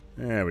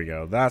 There we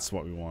go. That's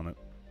what we wanted.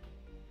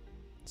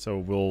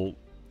 So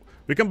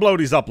we can blow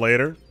these up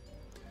later.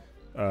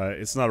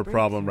 It's not a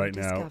problem right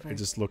now. It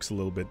just looks a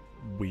little bit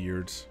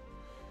weird.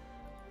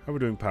 How are we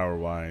doing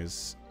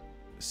power-wise?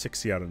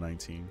 60 out of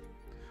 19.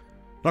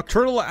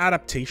 Nocturnal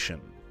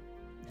adaptation.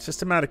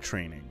 Systematic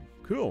training.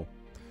 Cool.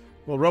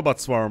 Well,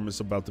 Robot Swarm is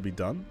about to be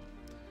done.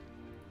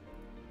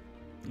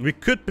 We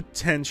could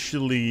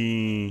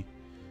potentially...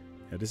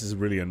 Yeah, this is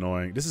really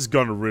annoying. This is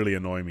gonna really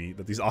annoy me,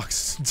 that these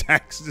oxygen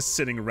tanks are just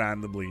sitting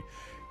randomly.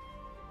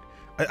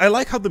 I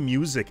like how the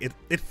music,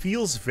 it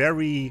feels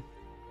very...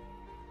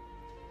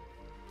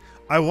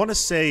 I want to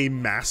say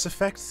Mass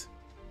Effect,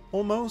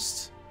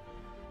 almost.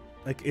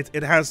 Like,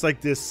 it has like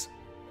this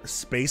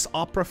space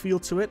opera feel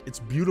to it. It's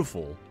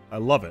beautiful. I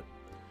love it.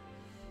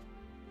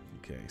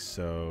 Okay,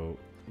 so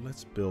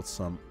let's build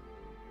some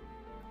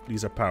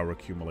These are power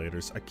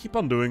accumulators. I keep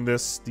on doing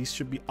this. These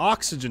should be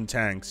oxygen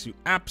tanks, you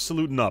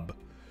absolute nub.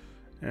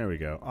 There we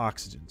go.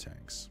 Oxygen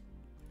tanks.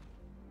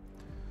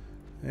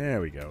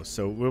 There we go.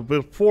 So we'll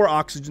build 4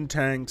 oxygen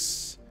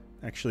tanks.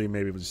 Actually,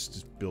 maybe we'll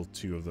just build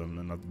 2 of them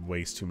and not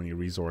waste too many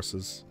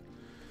resources.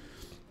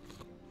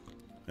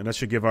 And that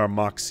should give our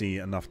Moxie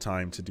enough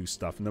time to do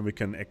stuff. And then we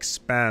can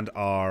expand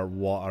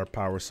our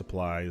power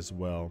supply as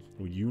well.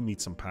 Oh, you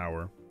need some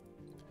power.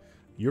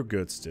 You're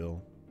good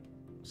still.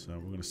 So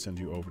we're going to send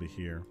you over to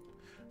here.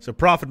 So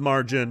profit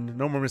margin.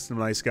 No more Mr.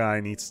 Nice Guy.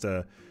 Needs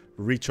to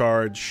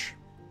recharge.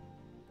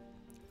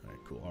 Alright,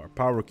 cool. Our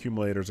power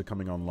accumulators are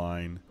coming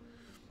online.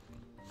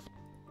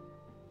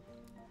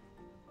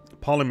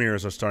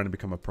 Polymers are starting to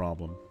become a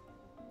problem.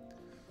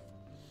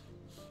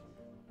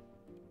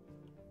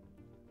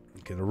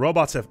 Okay, the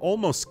robots have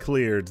almost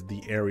cleared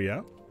the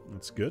area.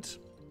 That's good.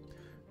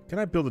 Can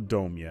I build a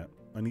dome yet?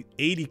 I need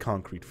 80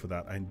 concrete for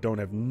that. I don't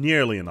have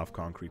nearly enough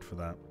concrete for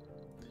that.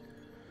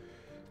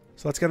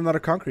 So let's get another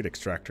concrete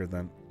extractor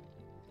then.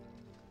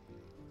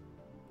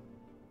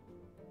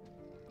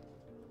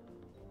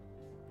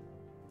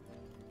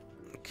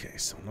 Okay,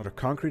 so another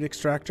concrete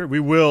extractor. We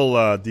will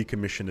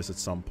decommission this at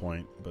some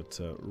point, but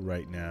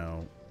right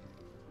now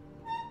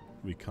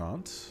we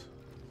can't.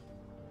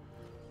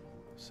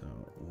 So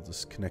we'll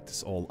just connect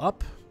this all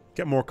up.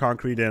 Get more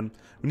concrete in.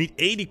 We need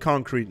 80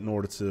 concrete in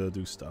order to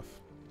do stuff.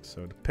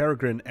 So the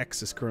Peregrine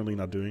X is currently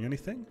not doing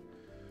anything.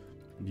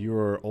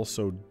 You're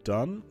also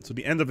done. So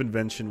the end of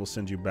invention will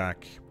send you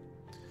back.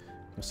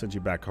 We'll send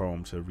you back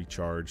home to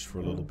recharge for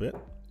a little bit.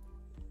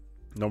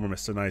 No more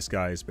Mr. Nice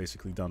Guy is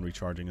basically done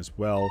recharging as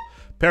well.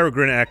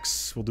 Peregrine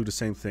X will do the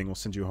same thing. We'll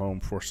send you home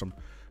for some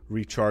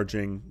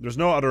recharging. There's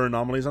no other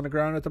anomalies on the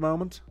ground at the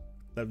moment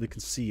that we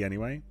can see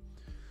anyway.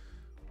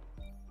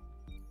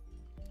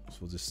 So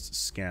we'll just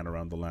scan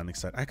around the landing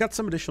site. I got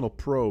some additional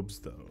probes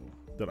though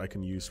that I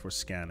can use for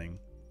scanning.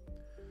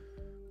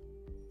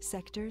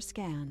 Sector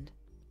scanned.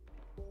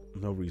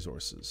 No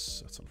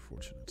resources. That's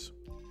unfortunate.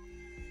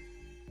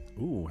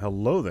 Ooh,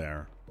 hello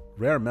there.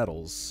 Rare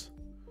metals.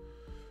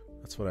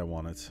 That's what I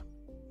wanted.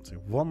 So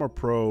one more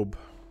probe.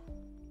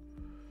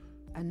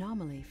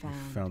 Anomaly found.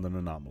 Found an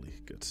anomaly.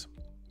 Good.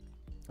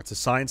 It's a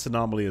science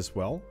anomaly as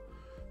well.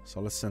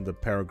 So let's send the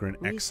Peregrine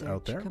X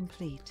out there.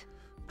 Complete.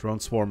 Drone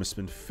swarm has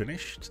been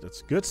finished.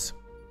 That's good.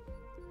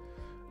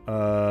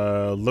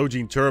 Low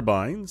gene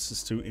turbines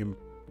is to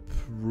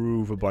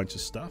improve a bunch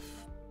of stuff.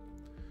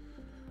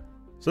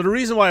 So the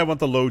reason why I want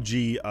the low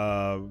G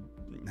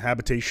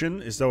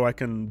habitation is so I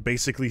can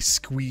basically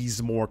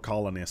squeeze more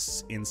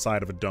colonists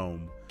inside of a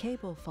dome.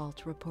 Cable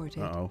fault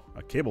reported. Uh-oh.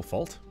 A cable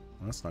fault?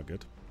 Well, that's not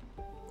good.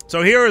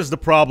 So here is the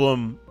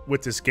problem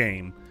with this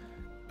game.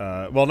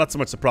 Well, not so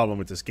much the problem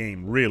with this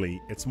game,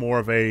 really. It's more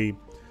of a...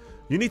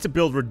 You need to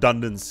build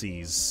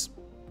redundancies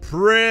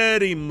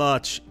pretty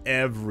much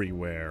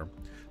everywhere.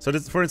 So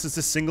this, for instance,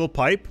 this single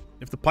pipe,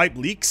 if the pipe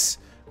leaks,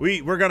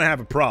 we're going to have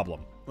a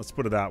problem. Let's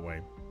put it that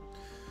way.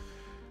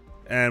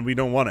 And we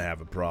don't want to have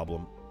a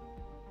problem.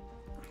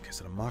 Okay,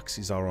 so the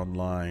Moxies are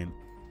online.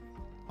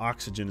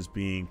 Oxygen is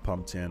being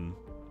pumped in.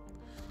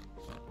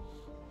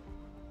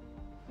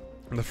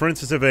 And for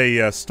instance, if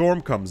a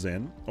storm comes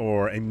in,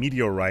 or a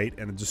meteorite,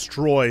 and it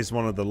destroys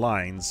one of the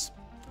lines,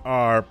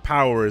 our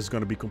power is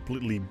going to be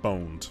completely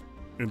boned.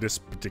 In this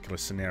particular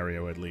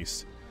scenario, at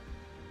least.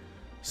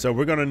 So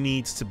we're going to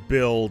need to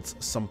build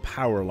some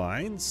power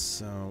lines.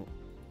 So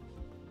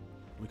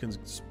we can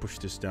just push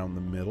this down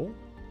the middle.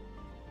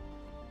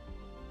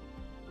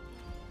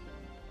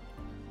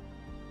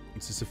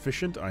 Is this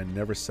sufficient? I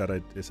never said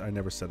it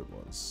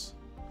was.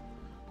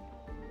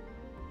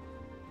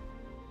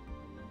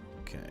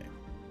 Okay.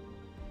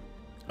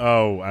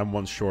 Oh, I'm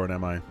one short,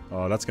 am I?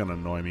 Oh, that's gonna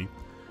annoy me.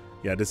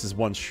 Yeah, this is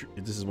one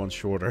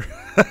shorter.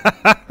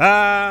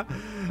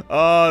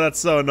 Oh, that's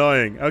so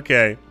annoying.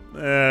 Okay,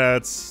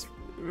 it's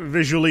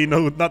visually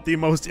not the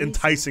most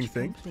enticing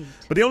thing,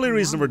 but the only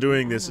reason we're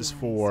doing this is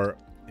for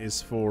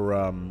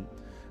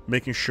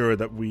making sure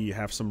that we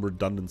have some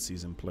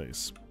redundancies in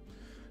place.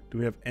 Do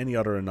we have any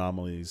other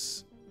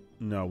anomalies?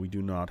 No, we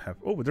do not have.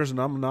 Oh, but there's an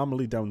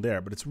anomaly down there,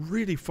 but it's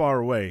really far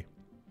away.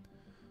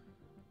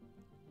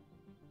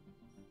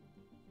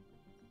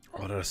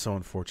 Oh, that is so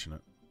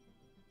unfortunate.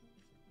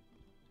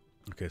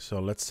 Okay, so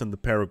let's send the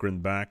Peregrine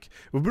back.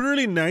 It would be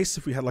really nice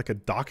if we had like a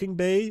docking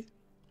bay.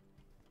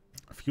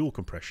 Fuel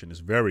compression is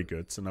very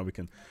good, so now we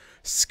can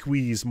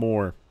squeeze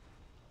more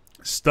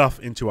stuff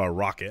into our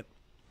rocket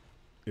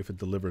if it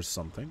delivers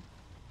something.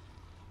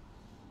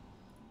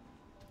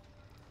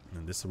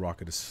 And this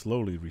rocket is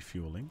slowly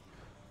refueling.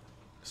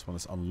 This one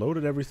has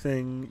unloaded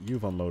everything.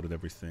 You've unloaded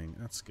everything.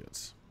 That's good.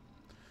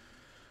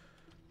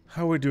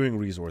 How are we doing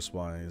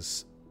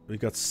resource-wise? We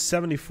got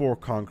 74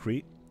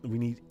 concrete. We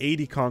need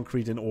 80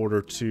 concrete in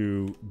order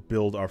to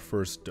build our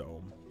first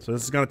dome. So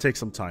this is going to take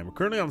some time. We're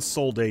currently on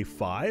Sol Day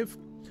 5.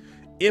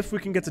 If we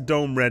can get the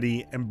dome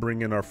ready and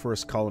bring in our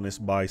first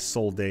colonist by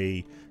Sol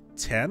Day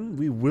 10,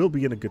 we will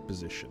be in a good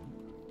position.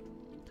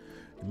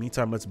 In the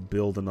meantime, let's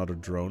build another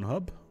drone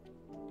hub.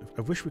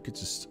 I wish we could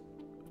just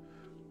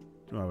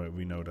Oh, wait,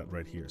 we know that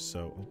right here.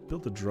 So we'll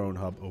build a drone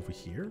hub over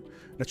here.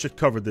 That should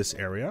cover this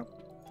area.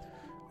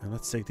 And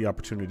let's take the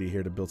opportunity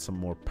here to build some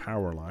more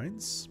power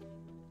lines.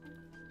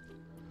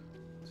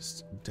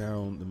 Just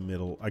down the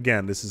middle.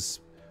 Again, this is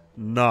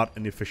not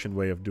an efficient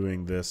way of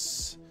doing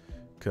this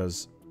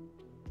because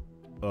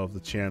of the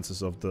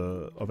chances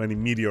of any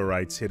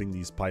meteorites hitting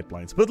these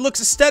pipelines. But it looks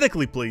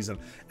aesthetically pleasing,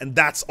 and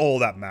that's all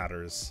that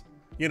matters.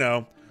 You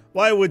know,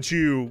 why would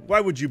you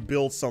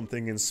build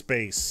something in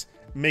space,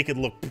 make it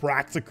look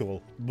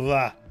practical?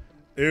 Blah.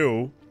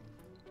 Ew.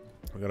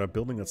 We got a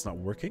building that's not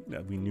working.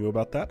 We knew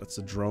about that. That's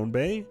a drone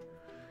bay.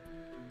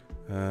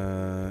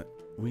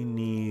 We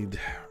need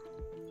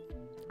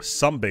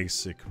some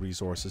basic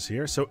resources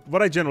here. So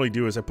what I generally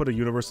do is I put a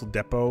universal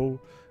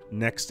depot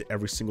next to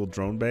every single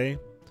drone bay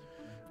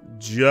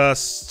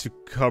just to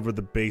cover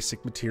the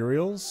basic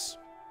materials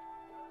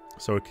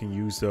so it can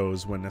use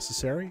those when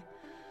necessary.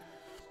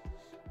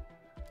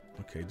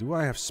 Okay, do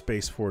I have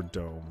space for a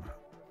dome?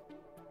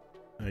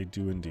 I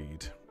do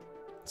indeed.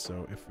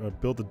 So if I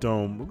build a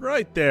dome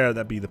right there,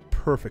 that'd be the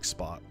perfect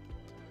spot.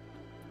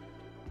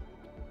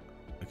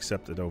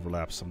 Except it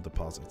overlaps some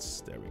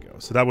deposits. There we go.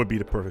 So that would be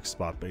the perfect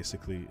spot,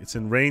 basically. It's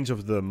in range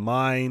of the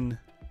mine.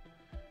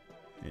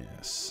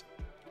 Yes.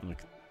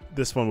 Like,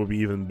 this one would be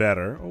even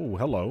better. Oh,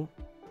 hello.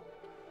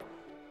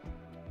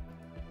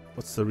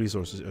 What's the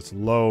resources? It's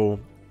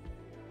low.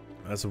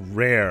 That's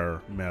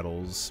rare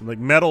metals. Like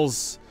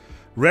metals,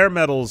 rare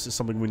metals is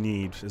something we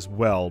need as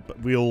well. But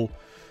we'll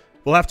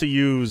have to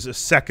use a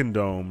second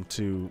dome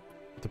to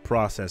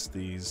process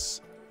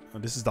these.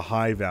 This is the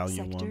high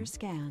value one. Sector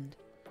scanned.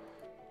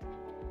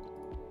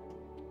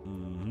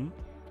 Mm-hmm.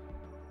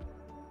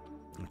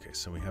 Okay,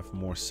 so we have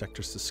more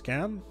sectors to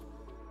scan.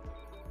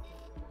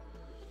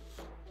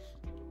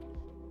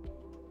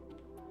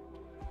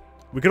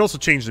 We could also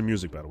change the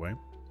music, by the way.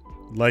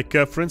 Like,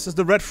 for instance,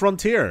 the Red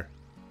Frontier.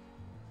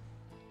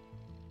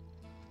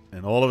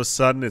 And all of a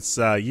sudden, it's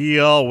Ye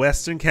Olde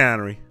Western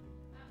Cannery.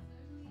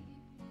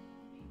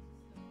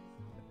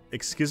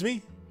 Excuse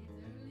me?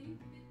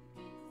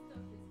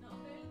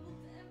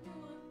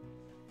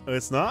 Oh,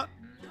 it's not?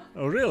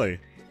 Oh, really?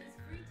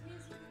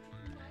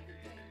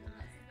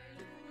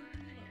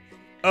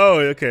 Oh,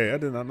 okay. I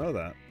did not know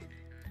that.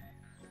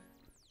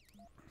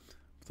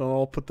 So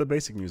I'll put the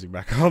basic music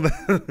back on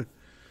then.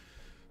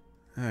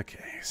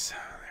 Okay, so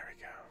there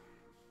we go.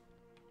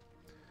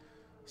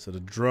 So the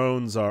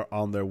drones are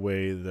on their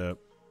way to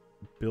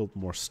build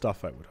more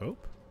stuff, I would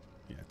hope.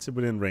 Yeah, it's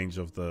within range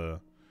of the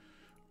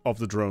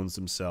drones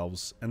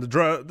themselves. And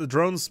the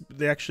drones,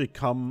 they actually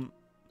come,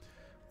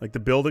 like the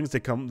buildings,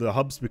 the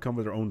hubs become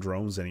with their own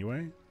drones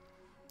anyway.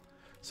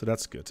 So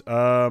that's good.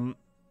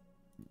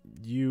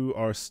 You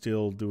are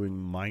still doing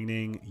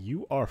mining.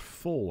 You are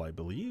full, I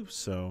believe.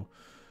 So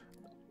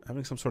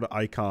having some sort of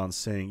icon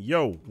saying,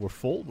 yo, we're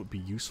full would be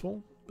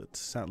useful. But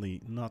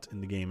sadly not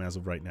in the game as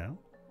of right now.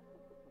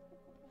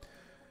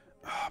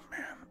 Oh,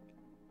 man.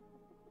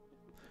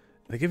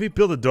 Like if we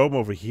build a dome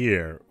over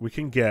here, we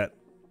can get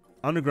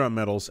underground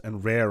metals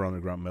and rare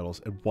underground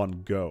metals at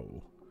one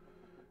go.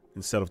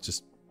 Instead of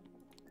just...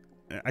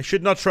 I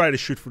should not try to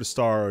shoot for the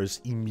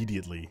stars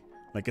immediately.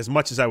 Like as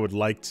much as I would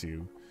like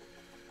to.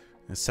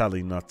 It's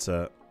sadly not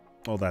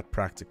all that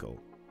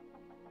practical.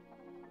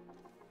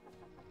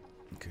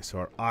 Okay, so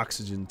our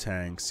oxygen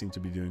tanks seem to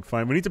be doing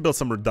fine. We need to build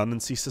some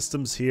redundancy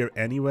systems here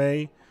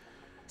anyway.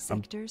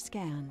 Sector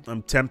scanned.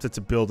 I'm tempted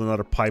to build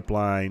another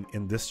pipeline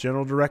in this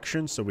general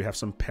direction, so we have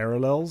some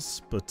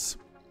parallels, but...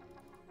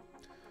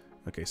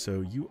 Okay, so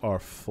you are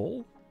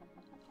full.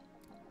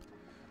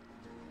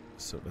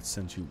 So let's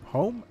send you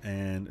home,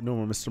 and no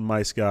more Mr.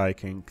 Mice Guy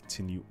can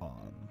continue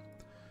on.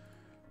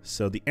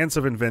 So the Ends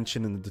of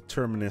Invention and the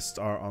Determinists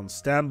are on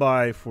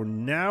standby for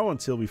now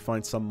until we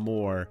find some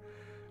more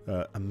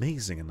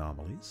amazing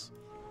anomalies.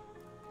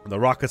 The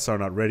rockets are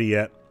not ready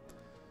yet.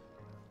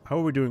 How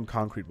are we doing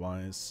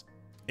concrete-wise?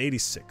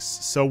 86.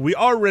 So we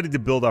are ready to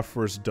build our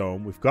first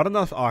dome. We've got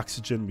enough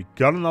oxygen. We've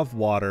got enough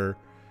water.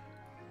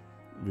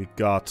 We've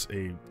got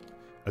a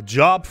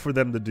job for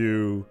them to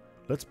do.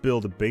 Let's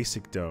build a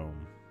basic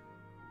dome.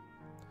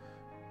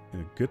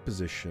 In a good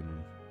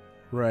position.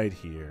 Right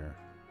here.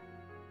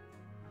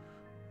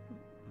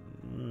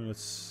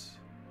 Let's...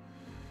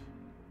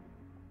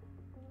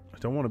 I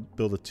don't want to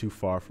build it too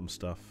far from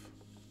stuff.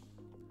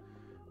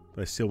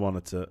 But I still want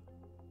it to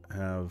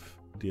have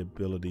the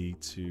ability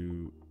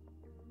to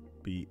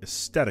be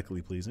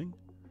aesthetically pleasing.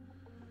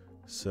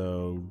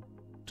 So,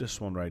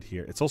 this one right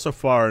here. It's also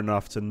far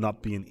enough to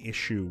not be an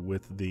issue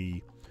with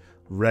the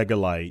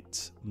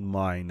regolite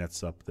mine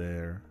that's up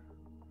there.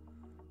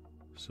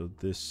 So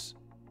this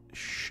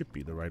should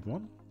be the right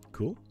one.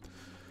 Cool.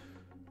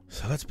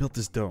 So let's build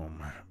this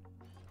dome.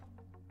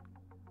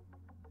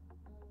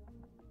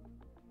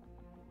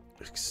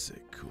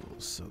 Cool.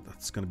 So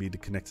that's going to be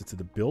connected to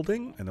the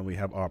building. And then we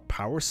have our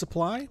power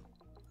supply.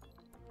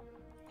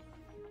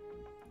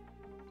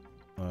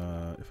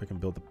 If I can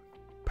build the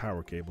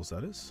power cables,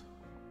 that is.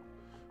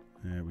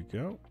 There we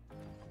go.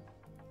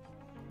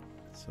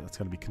 So that's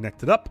going to be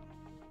connected up.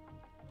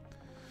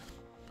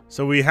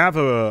 So we have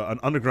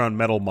an underground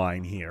metal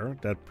mine here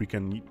that we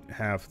can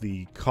have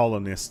the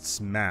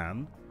colonists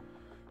man.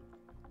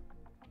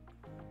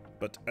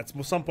 But at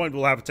some point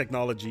we'll have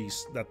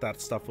technologies that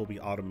stuff will be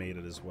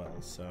automated as well.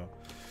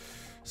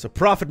 So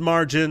profit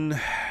margin.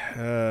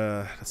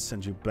 Let's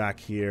send you back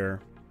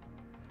here.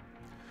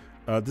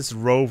 This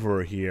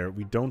rover here,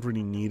 we don't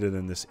really need it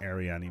in this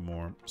area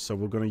anymore. So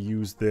we're going to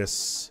use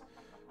this.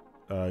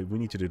 We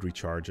need to do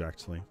recharge,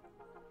 actually.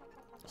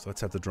 So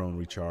let's have the drone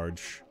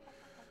recharge.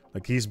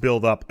 Like, he's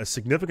built up a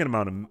significant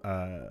amount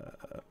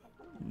of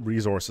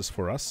resources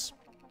for us.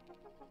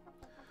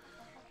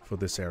 For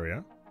this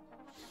area.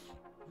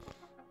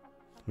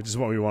 Which is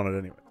what we wanted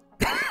anyway.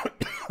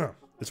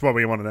 It's what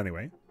we wanted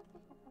anyway.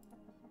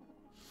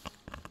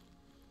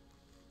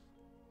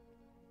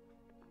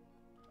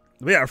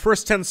 But yeah, our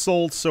first 10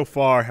 sold so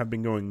far have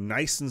been going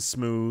nice and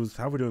smooth.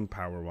 How are we doing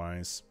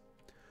power-wise?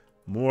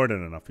 More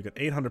than enough. We got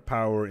 800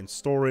 power in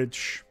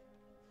storage.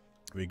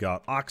 We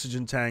got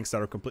oxygen tanks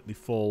that are completely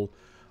full.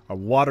 Our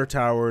water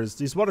towers.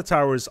 These water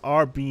towers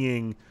are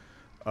being...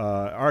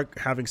 are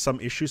having some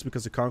issues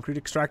because the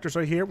concrete extractors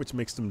are here, which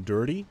makes them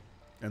dirty.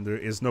 And there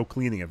is no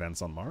cleaning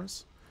events on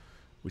Mars.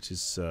 Which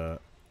is...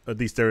 at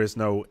least there is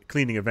no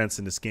cleaning events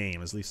in this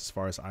game, at least as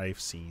far as I've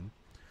seen.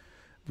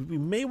 What we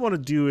may want to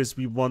do is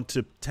we want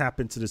to tap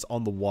into this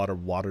on the water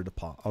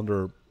deposit,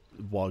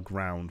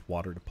 underground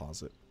water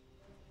deposit,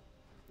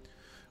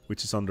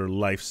 which is under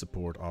life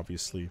support,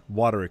 obviously.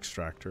 Water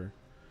extractor.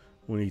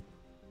 We need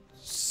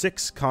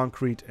 6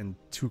 concrete and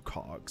 2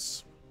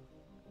 cogs.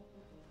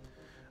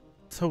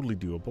 Totally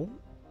doable.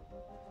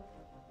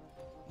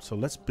 So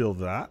let's build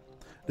that.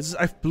 This is,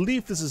 I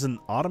believe, this is an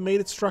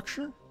automated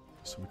structure,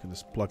 so we can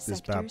just plug this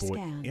bad boy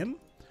in.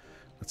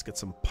 Let's get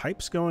some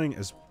pipes going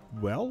as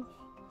well.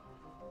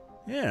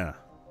 Yeah.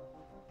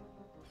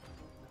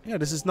 Yeah,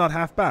 this is not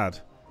half bad.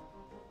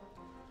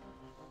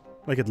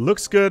 Like, it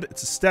looks good.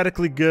 It's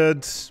aesthetically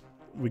good.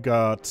 We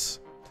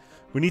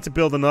need to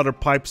build another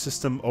pipe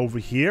system over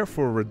here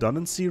for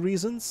redundancy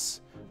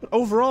reasons. But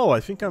overall, I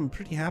think I'm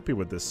pretty happy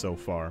with this so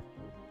far.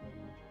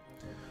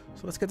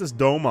 So let's get this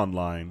dome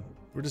online.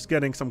 We're just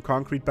getting some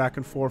concrete back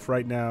and forth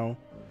right now.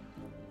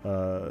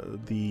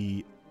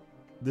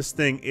 This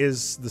thing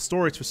is... The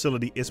storage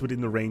facility is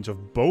within the range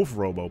of both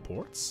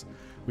roboports.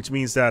 Which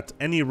means that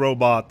any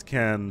robot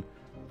can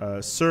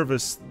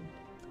service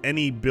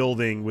any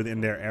building within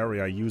their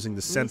area using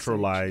the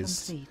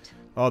centralized...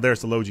 Oh,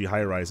 there's the Logi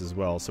high-rise as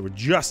well. So we're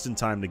just in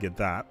time to get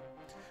that.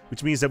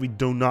 Which means that we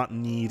do not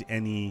need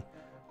any...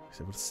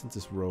 Let's send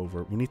this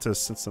rover. We need to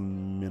send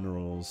some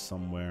minerals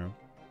somewhere.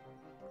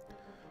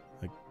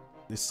 Like,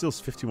 there's still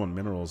 51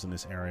 minerals in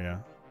this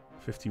area.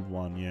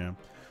 51, yeah.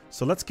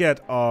 So let's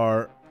get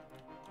our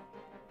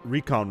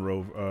recon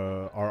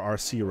rover, our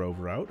RC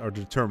rover out, our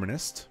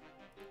determinist.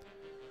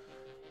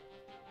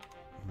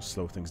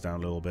 Slow things down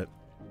a little bit.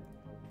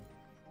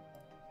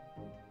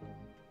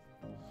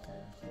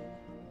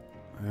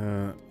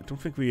 I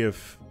don't think we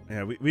have...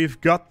 Yeah, we've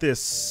got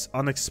this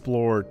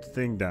unexplored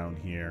thing down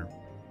here.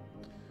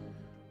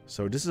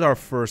 So this is our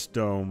first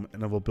dome,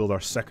 and then we'll build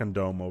our second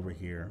dome over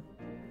here.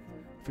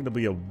 I think that'll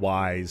be a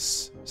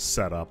wise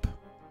setup.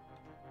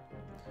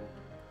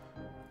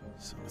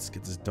 So let's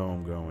get this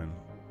dome going.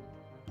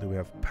 Do we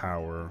have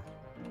power?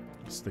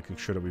 Just making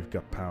sure that we've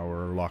got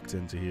power locked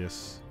into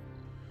his...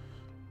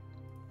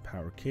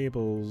 Power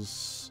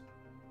cables.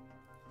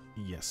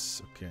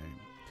 Yes, okay.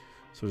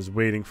 So just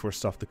waiting for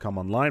stuff to come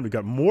online. We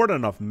got more than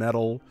enough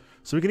metal.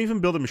 So we can even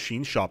build a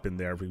machine shop in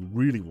there if we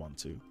really want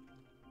to.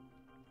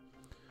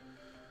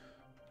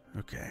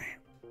 Okay.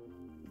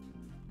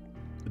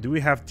 Do we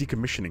have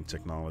decommissioning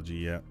technology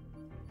yet?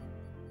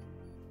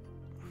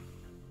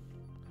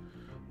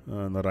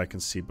 Not I can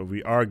see, but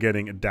we are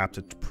getting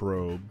adapted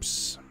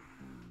probes.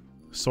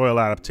 Soil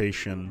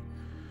adaptation.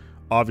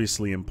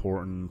 Obviously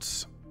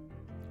important.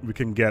 We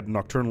can get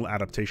nocturnal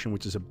adaptation,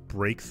 which is a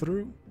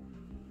breakthrough.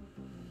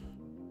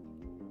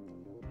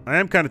 I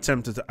am kind of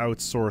tempted to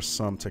outsource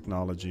some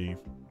technology.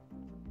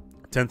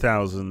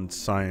 10,000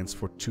 science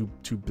for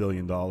 $2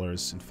 billion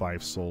in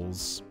 5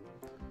 souls.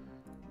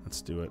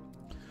 Let's do it.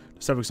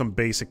 Just having some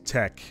basic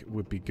tech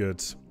would be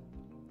good.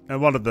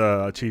 And one of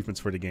the achievements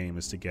for the game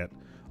is to get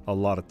a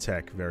lot of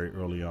tech very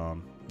early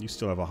on. You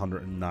still have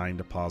 109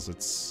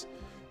 deposits,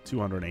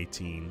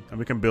 218. And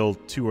we can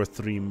build 2 or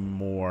 3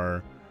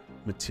 more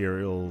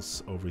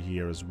materials over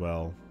here as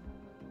well.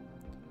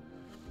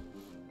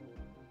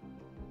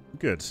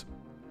 Good.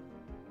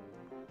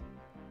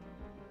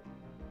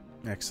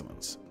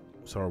 Excellent.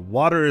 So our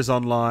water is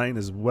online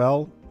as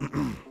well.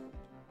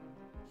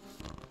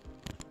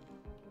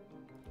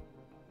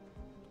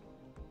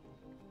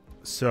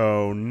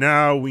 So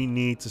now we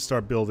need to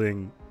start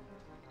building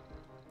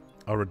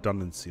our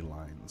redundancy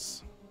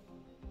lines.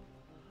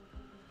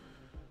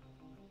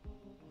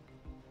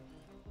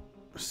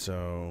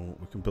 So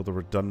we can build a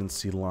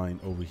redundancy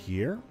line over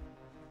here.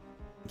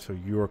 So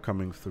you are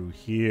coming through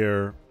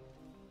here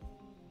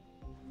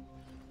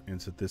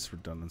into this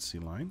redundancy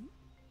line.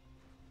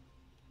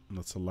 And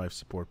that's a life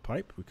support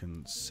pipe. We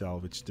can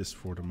salvage this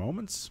for the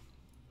moment.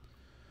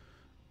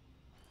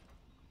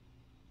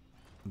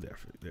 There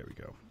we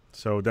go.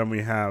 So then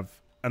we have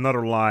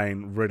another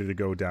line ready to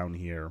go down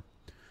here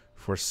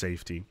for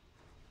safety.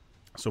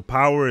 So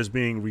power is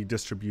being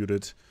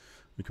redistributed.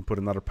 We can put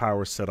another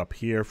power set up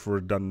here for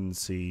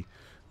redundancy.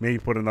 Maybe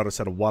put another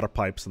set of water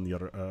pipes on the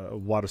other,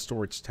 water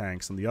storage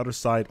tanks on the other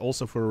side,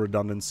 also for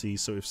redundancy.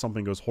 So if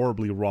something goes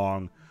horribly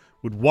wrong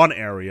with one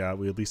area,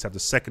 we at least have the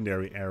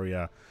secondary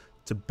area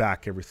to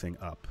back everything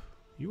up.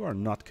 You are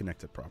not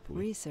connected properly.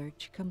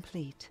 Research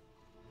complete.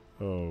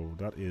 Oh,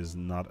 that is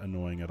not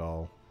annoying at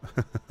all.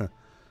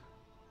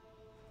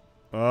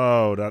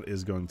 Oh, that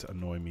is going to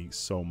annoy me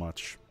so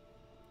much.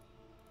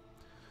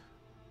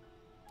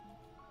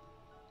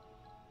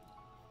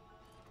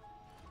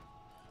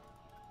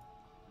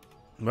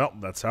 Well,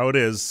 that's how it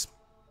is.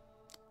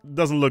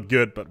 Doesn't look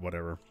good, but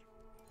whatever.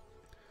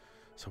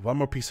 So one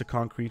more piece of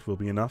concrete will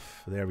be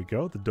enough. There we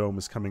go. The dome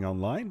is coming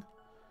online.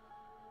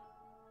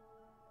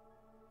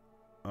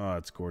 Oh,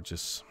 it's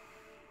gorgeous.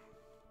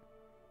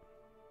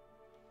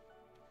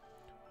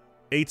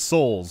 8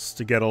 souls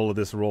to get all of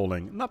this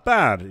rolling. Not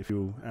bad, if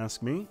you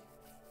ask me.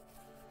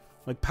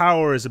 Like,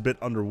 power is a bit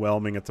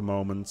underwhelming at the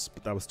moment,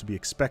 but that was to be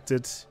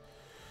expected.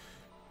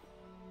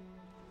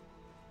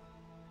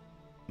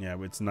 Yeah,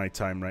 it's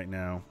nighttime right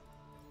now.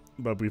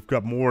 But we've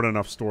got more than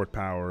enough stored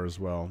power as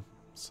well.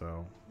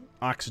 So,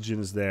 oxygen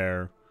is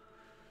there.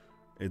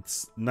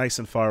 It's nice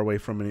and far away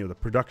from any of the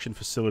production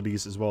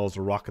facilities as well as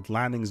the rocket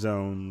landing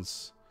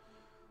zones.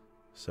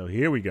 So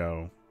here we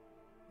go.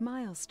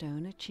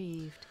 Milestone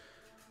achieved.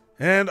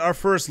 And our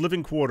first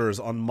living quarters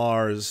on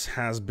Mars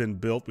has been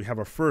built. We have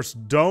our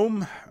first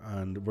dome,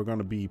 and we're going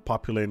to be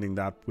populating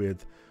that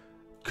with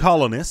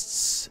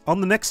colonists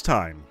on the next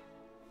time.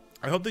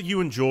 I hope that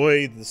you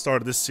enjoyed the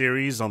start of this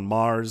series on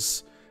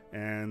Mars,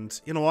 and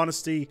in all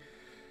honesty,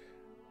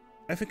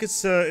 I think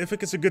it's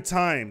a good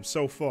time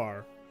so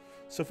far.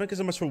 So thank you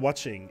so much for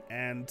watching,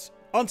 and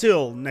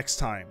until next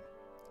time,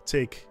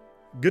 take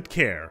good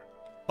care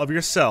of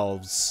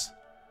yourselves,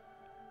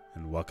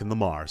 and welcome to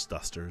Mars,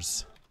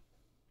 Dusters.